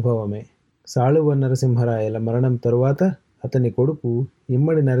వారికి అనుభవమే. సాళువ నరసింహరాయల మరణం తరువాత అతని కొడుకు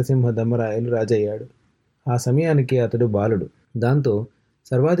ఇమ్మడి నరసింహ దమ్మరాయలు రాజయ్యాడు. ఆ సమయానికి అతడు బాలుడు. దాంతో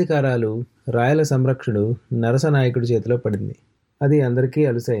సర్వాధికారాలు రాయల సంరక్షుడు నరసనాయకుడి చేతిలో పడింది. అది అందరికీ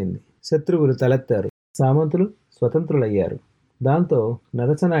అలుసైంది. శత్రువులు తలెత్తారు. సామంతులు స్వతంత్రులయ్యారు. దాంతో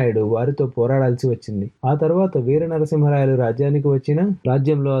నరసనాయుడు వారితో పోరాడాల్సి వచ్చింది. ఆ తర్వాత వీర నరసింహరాయలు రాజ్యానికి వచ్చినా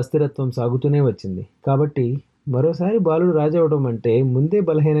రాజ్యంలో అస్థిరత్వం సాగుతూనే వచ్చింది. కాబట్టి మరోసారి బాలుడు రాజవడం అంటే ముందే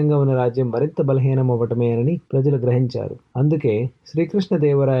బలహీనంగా ఉన్న రాజ్యం మరింత బలహీనం అవ్వటమేనని ప్రజలు గ్రహించారు. అందుకే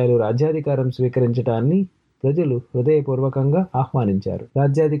శ్రీకృష్ణదేవరాయలు రాజ్యాధికారం స్వీకరించటాన్ని ప్రజలు హృదయపూర్వకంగా ఆహ్వానించారు.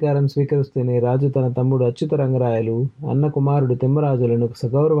 రాజ్యాధికారం స్వీకరిస్తూనే రాజు తన తమ్ముడు అచ్యుత రంగరాయలు, అన్న కుమారుడు తిమ్మరాజులను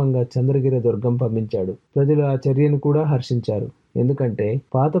సగౌరవంగా చంద్రగిరి దుర్గం పంపించాడు. ప్రజలు ఆ చర్యను కూడా హర్షించారు. ఎందుకంటే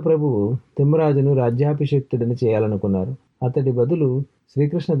పాత ప్రభువు తిమ్మరాజును రాజ్యాభిషిక్తుడిని చేయాలనుకున్నారు. అతడి బదులు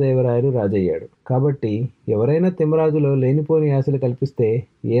శ్రీకృష్ణదేవరాయలు రాజయ్యాడు. కాబట్టి ఎవరైనా తిమ్మరాజులో లేనిపోని ఆశలు కల్పిస్తే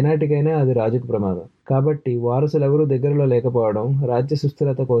ఏనాటికైనా అది రాజుకు ప్రమాదం. కాబట్టి వారసులెవరూ దగ్గరలో లేకపోవడం రాజ్య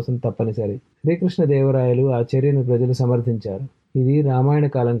సుస్థిరత కోసం తప్పనిసరి. శ్రీకృష్ణదేవరాయలు ఆ చర్యను ప్రజలు సమర్థించారు. ఇది రామాయణ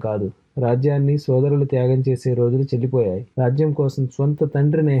కాలం కాదు. రాజ్యాన్ని సోదరులు త్యాగం చేసే రోజులు చెల్లిపోయాయి. రాజ్యం కోసం స్వంత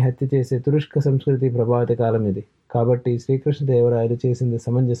తండ్రిని హత్య చేసే తురుష్క సంస్కృతి ప్రభావిత కాలం ఇది. కాబట్టి శ్రీకృష్ణదేవరాయలు చేసింది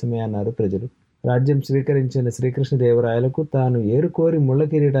సమంజసమే అన్నారు ప్రజలు. రాజ్యం స్వీకరించిన శ్రీకృష్ణదేవరాయలకు తాను ఏరుకోరి ముళ్ళ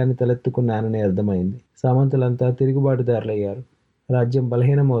కిరీటాన్ని తలెత్తుకున్నానని అర్థమైంది. సామంతులంతా తిరుగుబాటుదారులయ్యారు. రాజ్యం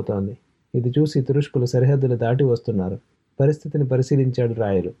బలహీనమవుతోంది. ఇది చూసి తురుష్కులు సరిహద్దులు దాటి వస్తున్నారు. పరిస్థితిని పరిశీలించాడు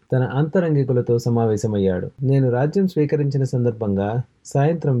రాయలు. తన అంతరంగికులతో సమావేశమయ్యాడు. నేను రాజ్యం స్వీకరించిన సందర్భంగా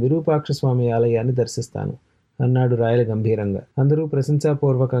సాయంత్రం విరూపాక్ష స్వామి ఆలయాన్ని దర్శిస్తాను అన్నాడు రాయల గంభీరంగా. అందరూ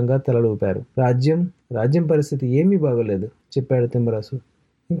ప్రశంసాపూర్వకంగా తలలూపారు. రాజ్యం పరిస్థితి ఏమీ బాగోలేదు చెప్పాడు తిమ్మరాసు.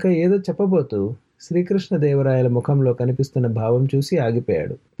 ఇంకా ఏదో చెప్పబోతూ శ్రీకృష్ణదేవరాయల ముఖంలో కనిపిస్తున్న భావం చూసి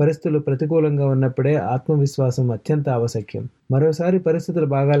ఆగిపోయాడు. పరిస్థితులు ప్రతికూలంగా ఉన్నప్పుడే ఆత్మవిశ్వాసం అత్యంత ఆవశ్యకం. మరోసారి పరిస్థితులు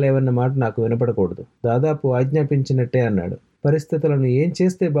బాగాలేవన్న మాట నాకు వినపడకూడదు. దాదాపు ఆజ్ఞాపించినట్టే అన్నాడు. పరిస్థితులను ఏం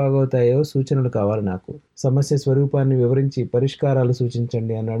చేస్తే బాగవుతాయో సూచనలు కావాలి నాకు. సమస్య స్వరూపాన్ని వివరించి పరిష్కారాలు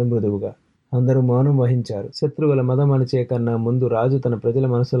సూచించండి అన్నాడు మృదువుగా. అందరూ మౌనం వహించారు. శత్రువుల మదం అణిచే కన్నా ముందు రాజు తన ప్రజల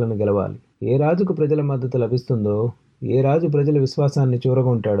మనసులను గెలవాలి. ఏ రాజుకు ప్రజల మద్దతు లభిస్తుందో, ఏ రాజు ప్రజల విశ్వాసాన్ని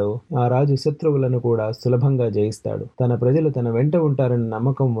చూరగొంటాడో ఆ రాజు శత్రువులను కూడా సులభంగా జయిస్తాడు. తన ప్రజలు తన వెంట ఉంటారని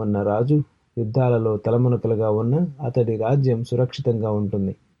నమ్మకం ఉన్న రాజు యుద్ధాలలో తలమునకలుగా ఉన్న అతడి రాజ్యం సురక్షితంగా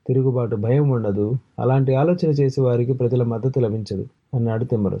ఉంటుంది. తిరుగుబాటు భయం ఉండదు. అలాంటి ఆలోచన చేసే వారికి ప్రజల మద్దతు లభించదు అన్నాడు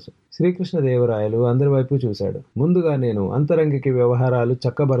తిమ్మరసు. శ్రీకృష్ణదేవరాయలు అందరి వైపు చూశాడు. ముందుగా నేను అంతరంగిక వ్యవహారాలు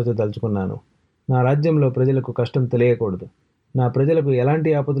చక్కబరచదలుచుకున్నాను. నా రాజ్యంలో ప్రజలకు కష్టం తెలియకూడదు. నా ప్రజలకు ఎలాంటి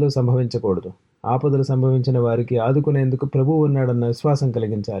ఆపదలు సంభవించకూడదు. ఆపదలు సంభవించిన వారికి ఆదుకునేందుకు ప్రభువు ఉన్నాడన్న విశ్వాసం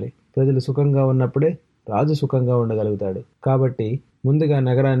కలిగించాలి. ప్రజలు సుఖంగా ఉన్నప్పుడే రాజు సుఖంగా ఉండగలుగుతాడు. కాబట్టి ముందుగా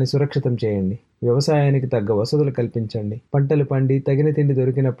నగరాన్ని సురక్షితం చేయండి. వ్యవసాయానికి తగ్గ వసతులు కల్పించండి. పంటలు పండి తగిన తిండి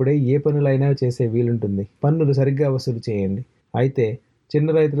దొరికినప్పుడే ఏ పనులైనా చేసే వీలుంటుంది. పన్నులు సరిగ్గా వసూలు చేయండి. అయితే చిన్న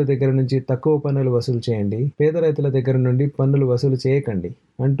రైతుల దగ్గర నుంచి తక్కువ పన్నులు వసూలు చేయండి. పేద రైతుల దగ్గర నుండి పన్నులు వసూలు చేయకండి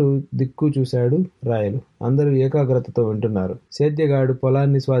అంటూ దిక్కు చూశాడు రాయలు. అందరూ ఏకాగ్రతతో వింటున్నారు. సేద్యగాడు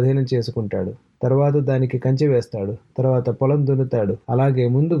పొలాన్ని స్వాధీనం చేసుకుంటాడు. తర్వాత దానికి కంచె వేస్తాడు. తర్వాత పొలం దున్నుతాడు. అలాగే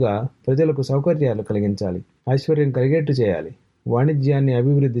ముందుగా ప్రజలకు సౌకర్యాలు కలిగించాలి. ఐశ్వర్యం కలిగేట్టు చేయాలి. వాణిజ్యాన్ని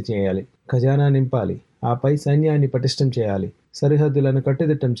అభివృద్ధి చేయాలి. ఖజానా నింపాలి. ఆపై సైన్యాన్ని పటిష్టం చేయాలి. సరిహద్దులను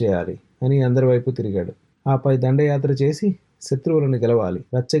కట్టుదిట్టం చేయాలి అని అందరి వైపు తిరిగాడు. ఆపై దండయాత్ర చేసి శత్రువులను గెలవాలి.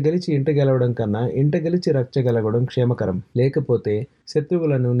 రచ్చ గెలిచి ఇంట గెలవడం కన్నా ఇంట గెలిచి రచ్చ గెలవడం క్షేమకరం. లేకపోతే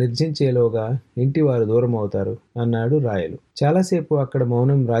శత్రువులను నిర్జించేలోగా ఇంటివారు దూరం అవుతారు అన్నాడు రాయలు. చాలాసేపు అక్కడ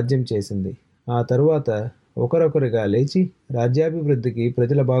మౌనం రాజ్యం చేసింది. ఆ తరువాత ఒకరొకరుగా లేచి రాజ్యాభివృద్ధికి,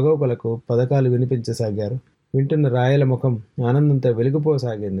 ప్రజల బాగోగులకు పథకాలు వినిపించసాగారు. వింటున్న రాయల ముఖం ఆనందంతో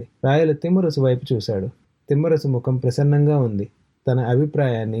వెలిగిపోసాగింది. రాయలు తిమ్మరసు వైపు చూశాడు. తిమ్మరసు ముఖం ప్రసన్నంగా ఉంది. తన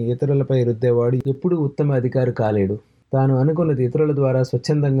అభిప్రాయాన్ని ఇతరులపై రుద్దేవాడు ఎప్పుడూ ఉత్తమ అధికారి కాలేడు. తాను అనుకున్నది ఇతరుల ద్వారా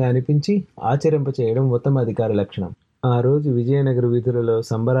స్వచ్ఛందంగా అనిపించి ఆచరింపచేయడం ఉత్తమ అధికారి లక్షణం. ఆ రోజు విజయనగర వీధులలో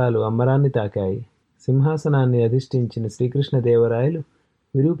సంబరాలు అంబరాన్ని తాకాయి. సింహాసనాన్ని అధిష్ఠించిన శ్రీకృష్ణదేవరాయలు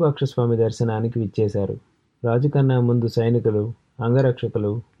విరూపాక్షస్వామి దర్శనానికి విచ్చేశారు. రాజుకన్నా ముందు సైనికులు,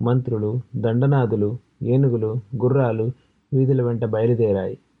 అంగరక్షకులు, మంత్రులు, దండనాథులు, ఏనుగులు, గుర్రాలు వీధుల వెంట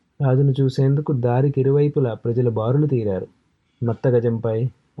బయలుదేరాయి. రాజును చూసేందుకు దారికి ఇరువైపులా ప్రజలు బారులు తీరారు. మత్తగజంపై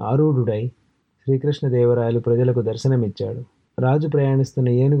ఆరూఢుడై శ్రీకృష్ణదేవరాయలు ప్రజలకు దర్శనమిచ్చాడు. రాజు ప్రయాణిస్తున్న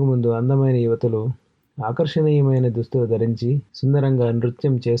ఏనుగు ముందు అందమైన యువతులు ఆకర్షణీయమైన దుస్తులు ధరించి సుందరంగా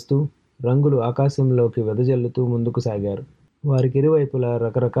నృత్యం చేస్తూ రంగులు ఆకాశంలోకి వెదజల్లుతూ ముందుకు సాగారు. వారికి ఇరువైపులా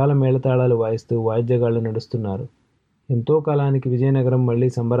రకరకాల మేళతాళాలు వాయిస్తూ వాయిద్యగాళ్లు నడుస్తున్నారు. ఎంతో కాలానికి విజయనగరం మళ్లీ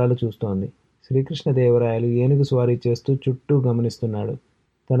సంబరాలు చూస్తోంది. శ్రీకృష్ణదేవరాయలు ఏనుగు స్వారీ చేస్తూ చుట్టూ గమనిస్తున్నాడు.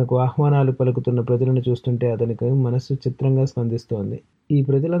 తనకు ఆహ్వానాలు పలుకుతున్న ప్రజలను చూస్తుంటే అతనికి మనస్సు చిత్రంగా స్పందిస్తోంది. ఈ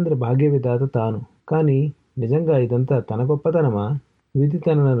ప్రజలందరి భాగ్య విధాత తాను. కానీ నిజంగా ఇదంతా తన గొప్పతనమా? విధి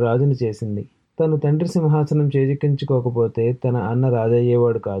తనను రాజుని చేసింది. తను తండ్రి సింహాసనం చేజిక్కించుకోకపోతే తన అన్న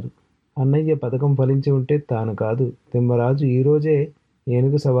రాజయ్యేవాడు కాదు. అన్నయ్య పథకం ఫలించి ఉంటే తాను కాదు, తిమ్మరాజు ఈరోజే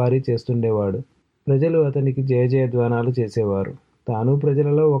ఏనుగు సవారీ చేస్తుండేవాడు. ప్రజలు అతనికి జయజయధ్వానాలు చేసేవారు. తాను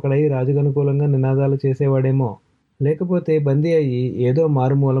ప్రజలలో ఒకడై రాజుకనుకూలంగా నినాదాలు చేసేవాడేమో. లేకపోతే బందీ అయ్యి ఏదో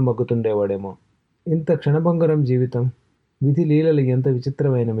మారుమూల మగ్గుతుండేవాడేమో. ఇంత క్షణభంగురం జీవితం. విధి లీలలు ఎంత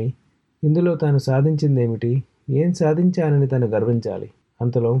విచిత్రమైనవి. ఇందులో తాను సాధించిందేమిటి? ఏం సాధించానని తను గర్వించాలి.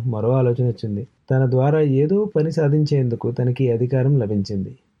 అంతలో మరో ఆలోచన వచ్చింది. తన ద్వారా ఏదో పని సాధించేందుకు తనకి అధికారం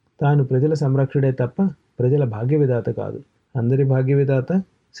లభించింది. తాను ప్రజల సంరక్షుడే తప్ప ప్రజల భాగ్యవిధాత కాదు. అందరి భాగ్యవిధాత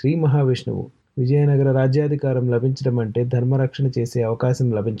శ్రీ మహావిష్ణువు. విజయనగర రాజ్యాధికారం లభించడం అంటే ధర్మరక్షణ చేసే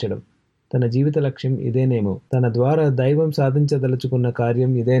అవకాశం లభించడం. తన జీవిత లక్ష్యం ఇదేనేమో. తన ద్వారా దైవం సాధించదలుచుకున్న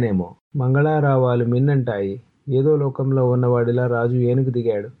కార్యం ఇదేనేమో. మంగళారావాలు మిన్నంటాయి. ఏదో లోకంలో ఉన్నవాడిలా రాజు ఏనుగు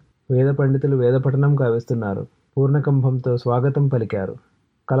దిగాడు. వేద పండితులు వేదపఠనం కావిస్తున్నారు. పూర్ణకంభంతో స్వాగతం పలికారు.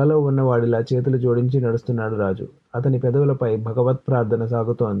 కలలో ఉన్నవాడిలా చేతులు జోడించి నడుస్తున్నాడు రాజు. అతని పెదవులపై భగవత్ ప్రార్థన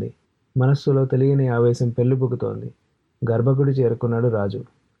సాగుతోంది. మనస్సులో తెలియని ఆవేశం పెళ్ళుబుకుతోంది. గర్భగుడి చేరుకున్నాడు రాజు.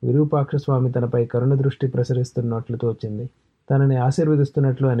 విరూపాక్షస్వామి తనపై కరుణ దృష్టి ప్రసరిస్తున్నట్లు తోచింది. తనని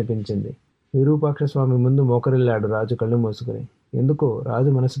ఆశీర్వదిస్తున్నట్లు అనిపించింది. విరూపాక్షస్వామి ముందు మోకరిల్లాడు రాజు కళ్ళు మూసుకుని. ఎందుకో రాజు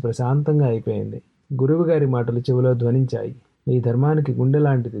మనసు ప్రశాంతంగా అయిపోయింది. గురువుగారి మాటలు చెవిలో ధ్వనించాయి. ఈ ధర్మానికి గుండె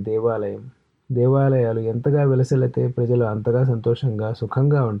లాంటిది దేవాలయం. దేవాలయాలు ఎంతగా విలసిల్లితే ప్రజలు అంతగా సంతోషంగా,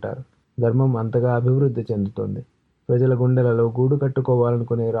 సుఖంగా ఉంటారు. ధర్మం అంతగా అభివృద్ధి చెందుతుంది. ప్రజల గుండెలలో గూడు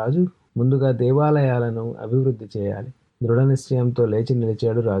కట్టుకోవాలనుకునే రాజు ముందుగా దేవాలయాలను అభివృద్ధి చేయాలి. దృఢ నిశ్చయంతో లేచి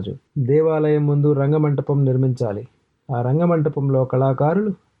నిలిచాడు రాజు. దేవాలయం ముందు రంగమంటపం నిర్మించాలి. ఆ రంగమంటపంలో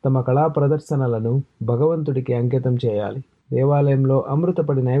కళాకారులు తమ కళా ప్రదర్శనలను భగవంతుడికి అంకితం చేయాలి. దేవాలయంలో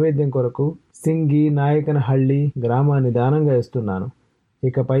అమృతపడి నైవేద్యం కొరకు సింగి నాయకనహళ్ళి గ్రామాన్ని దానంగా ఇస్తున్నాను.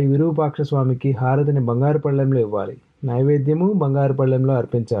 ఇకపై విరూపాక్షస్వామికి హారతిని బంగారు పళ్ళెంలో ఇవ్వాలి. నైవేద్యము బంగారు పళ్ళెంలో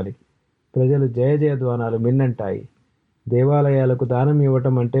అర్పించాలి. ప్రజలు జయ జయధ్వానాలు మిన్నంటాయి. దేవాలయాలకు దానం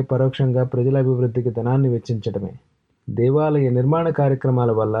ఇవ్వటం అంటే పరోక్షంగా ప్రజల అభివృద్ధికి ధనాన్ని వెచ్చించటమే. దేవాలయ నిర్మాణ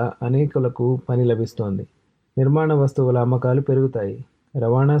కార్యక్రమాల వల్ల అనేకులకు పని లభిస్తోంది. నిర్మాణ వస్తువుల అమ్మకాలు పెరుగుతాయి.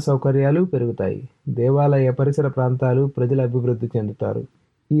 రవాణా సౌకర్యాలు పెరుగుతాయి. దేవాలయ పరిసర ప్రాంతాలు ప్రజల అభివృద్ధి చెందుతారు.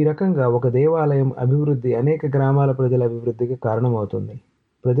 ఈ రకంగా ఒక దేవాలయం అభివృద్ధి అనేక గ్రామాల ప్రజల అభివృద్ధికి కారణమవుతుంది.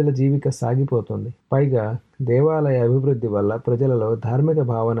 ప్రజల జీవిక సాగిపోతుంది. పైగా దేవాలయ అభివృద్ధి వల్ల ప్రజలలో ధార్మిక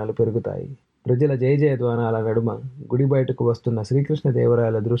భావనలు పెరుగుతాయి. ప్రజల జయ జయధ్వానాల నడుమ గుడి బయటకు వస్తున్న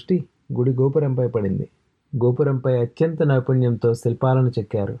శ్రీకృష్ణదేవరాయల దృష్టి గుడి గోపురంపై పడింది. గోపురంపై అత్యంత నైపుణ్యంతో శిల్పాలను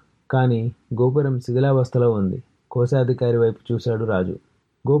చెక్కారు. కానీ గోపురం శిథిలావస్థలో ఉంది. కోశాధికారి వైపు చూశాడు రాజు.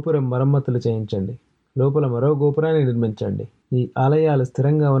 గోపురం మరమ్మతులు చేయించండి. లోపల మరో గోపురాన్ని నిర్మించండి. ఈ ఆలయాలు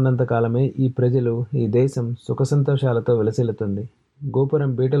స్థిరంగా ఉన్నంత కాలమే ఈ ప్రజలు, ఈ దేశం సుఖ సంతోషాలతో విలసిల్లుతుంది.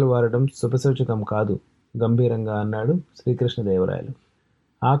 గోపురం బీటలు వారడం శుభసూచకం కాదు, గంభీరంగా అన్నాడు శ్రీకృష్ణదేవరాయలు.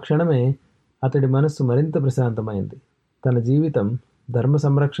 ఆ క్షణమే అతడి మనస్సు మరింత ప్రశాంతమైంది. తన జీవితం ధర్మ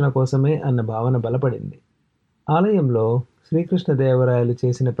సంరక్షణ కోసమే అన్న భావన బలపడింది. ఆలయంలో శ్రీకృష్ణదేవరాయలు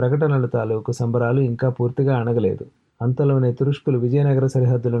చేసిన ప్రకటనల తాలూకు సంబరాలు ఇంకా పూర్తిగా అణగలేదు. అంతలోనే తురుష్కులు విజయనగర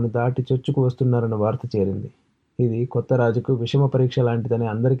సరిహద్దులను దాటి చొచ్చుకు వస్తున్నారన్న వార్త చేరింది. ఇది కొత్త రాజుకు విషమ పరీక్ష లాంటిదని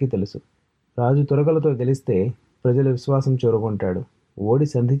అందరికీ తెలుసు. రాజు తురగలతో గెలిస్తే ప్రజల విశ్వాసం చూరగొంటాడు. ఓడి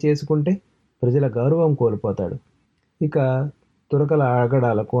సంధి చేసుకుంటే ప్రజల గౌరవం కోల్పోతాడు. ఇక తురకల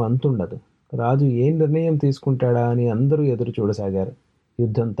ఆగడాలకు అంతుండదు. రాజు ఏ నిర్ణయం తీసుకుంటాడా అని అందరూ ఎదురు చూడసాగారు.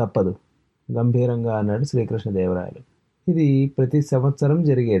 యుద్ధం తప్పదు, గంభీరంగా అన్నాడు శ్రీకృష్ణదేవరాయలు. ఇది ప్రతి సంవత్సరం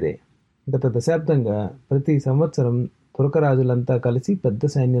జరిగేదే. గత దశాబ్దంగా ప్రతి సంవత్సరం తురకరాజులంతా కలిసి పెద్ద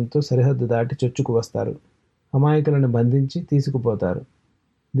సైన్యంతో సరిహద్దు దాటి చొచ్చుకు వస్తారు. అమాయకులను బంధించి తీసుకుపోతారు.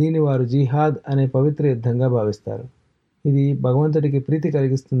 దీన్ని వారు జిహాద్ అనే పవిత్ర యుద్ధంగా భావిస్తారు. ఇది భగవంతుడికి ప్రీతి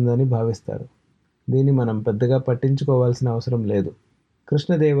కలిగిస్తుందని భావిస్తారు. దీన్ని మనం పెద్దగా పట్టించుకోవాల్సిన అవసరం లేదు.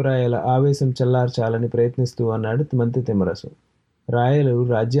 కృష్ణదేవరాయల ఆవేశం చల్లార్చాలని ప్రయత్నిస్తూ అన్నాడు మంత్రి తిమ్మరసు. రాయలు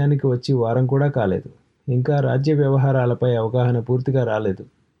రాజ్యానికి వచ్చి వారం కూడా కాలేదు. ఇంకా రాజ్య వ్యవహారాలపై అవగాహన పూర్తిగా రాలేదు.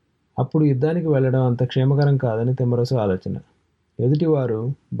 అప్పుడు యుద్ధానికి వెళ్ళడం అంత క్షేమకరం కాదని తిమ్మరసు ఆలోచన. ఎదుటివారు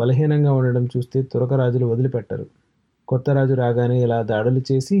బలహీనంగా ఉండడం చూస్తే తురకరాజులు వదిలిపెట్టరు. కొత్త రాజు రాగానే ఇలా దాడులు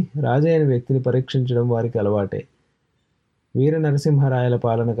చేసి రాజైన వ్యక్తిని పరీక్షించడం వారికి అలవాటే. వీర నరసింహరాయల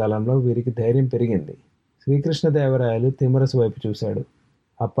పాలన కాలంలో వీరికి ధైర్యం పెరిగింది. శ్రీకృష్ణదేవరాయలు తిమ్మరసు వైపు చూశాడు.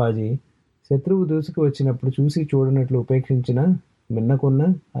 అప్పాజీ, శత్రువు దూసుకు వచ్చినప్పుడు చూసి చూడనట్లు ఉపేక్షించినా మిన్నకున్నా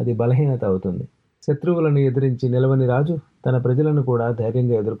అది బలహీనత అవుతుంది. శత్రువులను ఎదిరించి నిలవని రాజు తన ప్రజలను కూడా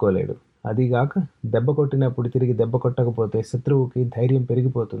ధైర్యంగా ఎదుర్కోలేడు. అదీగాక దెబ్బ కొట్టినప్పుడు తిరిగి దెబ్బ కొట్టకపోతే శత్రువుకి ధైర్యం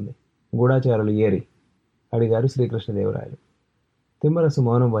పెరిగిపోతుంది. గూఢాచారులు ఏరి అడిగారు శ్రీకృష్ణదేవరాయలు. తిమ్మరసు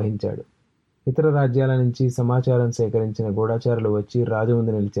మౌనం వహించాడు. ఇతర రాజ్యాల నుంచి సమాచారం సేకరించిన గూఢాచారులు వచ్చి రాజు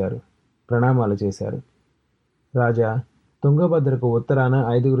ముందు నిలిచారు. ప్రణామాలు చేశారు. రాజా, తుంగభద్రకు ఉత్తరాన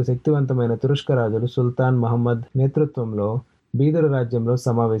 5 శక్తివంతమైన తురుష్క రాజులు సుల్తాన్ మహమ్మద్ నేతృత్వంలో బీదరు రాజ్యంలో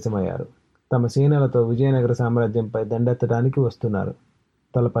సమావేశమయ్యారు. తమ సేనలతో విజయనగర సామ్రాజ్యంపై దండెత్తడానికి వస్తున్నారు.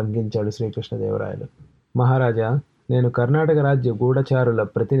 తల పంకించాడు శ్రీకృష్ణదేవరాయలు. మహారాజా, నేను కర్ణాటక రాజ్య గూఢచారుల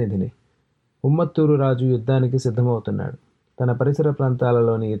ప్రతినిధిని. ఉమ్మత్తూరు రాజు యుద్ధానికి సిద్ధమవుతున్నాడు. తన పరిసర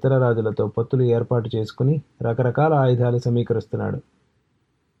ప్రాంతాలలోని ఇతర రాజులతో పొత్తులు ఏర్పాటు చేసుకుని రకరకాల ఆయుధాలు సమీకరిస్తున్నాడు.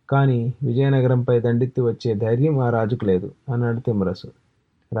 కానీ విజయనగరంపై దండెత్తి వచ్చే ధైర్యం ఆ రాజుకు లేదు అన్నాడు తిమ్మరసు.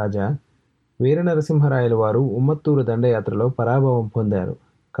 రాజా, వీరనరసింహరాయల వారు ఉమ్మత్తూరు దండయాత్రలో పరాభవం పొందారు.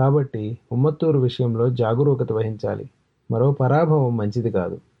 కాబట్టి ఉమ్మత్తూరు విషయంలో జాగరూకత వహించాలి. మరో పరాభవం మంచిది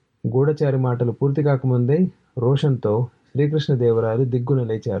కాదు. గూఢచారి మాటలు పూర్తి కాకముందే రోషంతో శ్రీకృష్ణదేవరాయలు దిగ్గున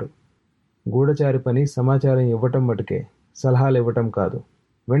లేచారు. గూఢచారి పని సమాచారం ఇవ్వటం మటుకే, సలహాలు ఇవ్వటం కాదు.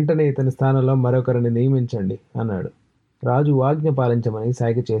 వెంటనే ఇతని స్థానంలో మరొకరిని నియమించండి అన్నాడు. రాజు ఆజ్ఞ పాలించమని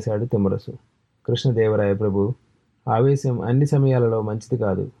సాగిక చేశాడు తిమ్మరసు. కృష్ణదేవరాయ ప్రభు, ఆవేశం అన్ని సమయాలలో మంచిది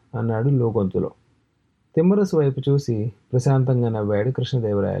కాదు అన్నాడు లోగొంతులో. తిమ్మరసు వైపు చూసి ప్రశాంతంగా నవ్వాడు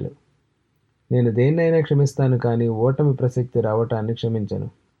కృష్ణదేవరాయలు. నేను దేన్నైనా క్షమిస్తాను, కానీ ఓటమి ప్రసక్తి రావటాన్ని క్షమించను.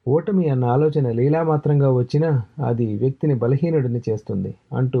 ఓటమి అన్న ఆలోచన లీలామాత్రంగా వచ్చినా అది వ్యక్తిని బలహీనుడిని చేస్తుంది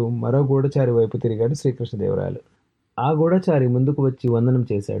అంటూ మరో గూఢచారి వైపు తిరిగాడు శ్రీకృష్ణదేవరాయలు. ఆ గూఢచారి ముందుకు వచ్చి వందనం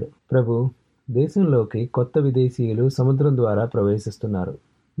చేశాడు. ప్రభు, దేశంలోకి కొత్త విదేశీయులు సముద్రం ద్వారా ప్రవేశిస్తున్నారు.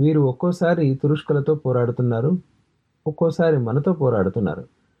 వీరు ఒక్కోసారి తురుష్కులతో పోరాడుతున్నారు, ఒక్కోసారి మనతో పోరాడుతున్నారు.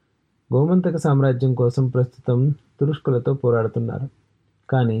 గోమంతక సామ్రాజ్యం కోసం ప్రస్తుతం తురుష్కులతో పోరాడుతున్నారు.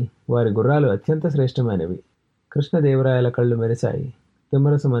 కానీ వారి గుర్రాలు అత్యంత శ్రేష్టమైనవి. కృష్ణదేవరాయల కళ్ళు మెరిశాయి.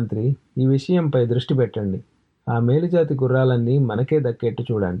 తిమ్మరసు మంత్రి, ఈ విషయంపై దృష్టి పెట్టండి. ఆ మేలుజాతి గుర్రాలన్నీ మనకే దక్కేట్టు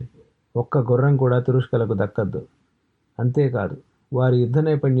చూడండి. ఒక్క గుర్రం కూడా తురుష్కులకు దక్కద్దు. అంతేకాదు, వారి యుద్ధ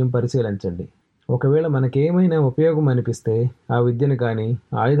నైపుణ్యం పరిశీలించండి. ఒకవేళ మనకేమైనా ఉపయోగం అనిపిస్తే ఆ విద్యను కానీ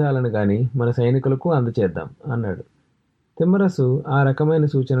ఆయుధాలను కానీ మన సైనికులకు అందచేద్దాం అన్నాడు. తిమ్మరసు ఆ రకమైన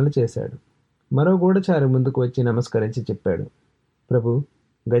సూచనలు చేశాడు. మరో గూఢచారి ముందుకు వచ్చి నమస్కరించి చెప్పాడు. ప్రభు,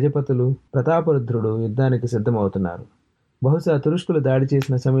 గజపతులు, ప్రతాపరుద్రుడు యుద్ధానికి సిద్ధమవుతున్నారు. బహుశా తురుష్కులు దాడి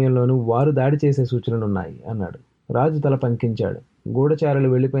చేసిన సమయంలోనూ వారు దాడి చేసే సూచనలున్నాయి అన్నాడు. రాజు తల పంకించాడు. గూఢచారులు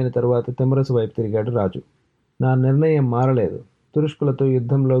వెళ్ళిపోయిన తరువాత తిమ్మరసు వైపు తిరిగాడు రాజు. నా నిర్ణయం మారలేదు. తురుష్కులతో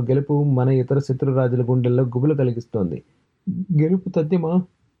యుద్ధంలో గెలుపు మన ఇతర శత్రురాజుల గుండెల్లో గుబులు కలిగిస్తోంది. గెలుపు తథ్యమా?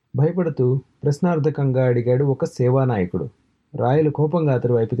 భయపడుతూ ప్రశ్నార్థకంగా అడిగాడు ఒక సేవానాయకుడు. రాయలు కోపంగా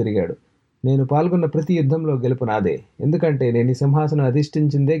అతడి వైపు తిరిగాడు. నేను పాల్గొన్న ప్రతి యుద్ధంలో గెలుపు నాదే. ఎందుకంటే నేను ఈ సింహాసనం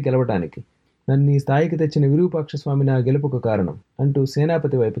అధిష్ఠించిందే గెలవటానికి. నన్ను ఈ స్థాయికి తెచ్చిన విరూపాక్ష స్వామి నా గెలుపుకు కారణం అంటూ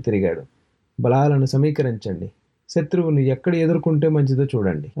సేనాపతి వైపు తిరిగాడు. బలాలను సమీకరించండి. శత్రువుని ఎక్కడ ఎదుర్కొంటే మంచిదో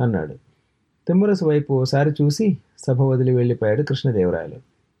చూడండి అన్నాడు. తిమ్మరసు వైపు ఓసారి చూసి సభ వదిలి వెళ్ళిపోయాడు కృష్ణదేవరాయలు.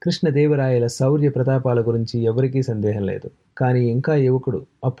 కృష్ణదేవరాయల శౌర్య ప్రతాపాల గురించి ఎవరికీ సందేహం లేదు. కానీ ఇంకా యువకుడు,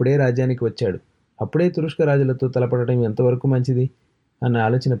 అప్పుడే రాజ్యానికి వచ్చాడు. అప్పుడే తురుష్క రాజులతో తలపడటం ఎంతవరకు మంచిది అన్న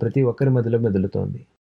ఆలోచన ప్రతి ఒక్కరి మదిలో మెదులుతోంది.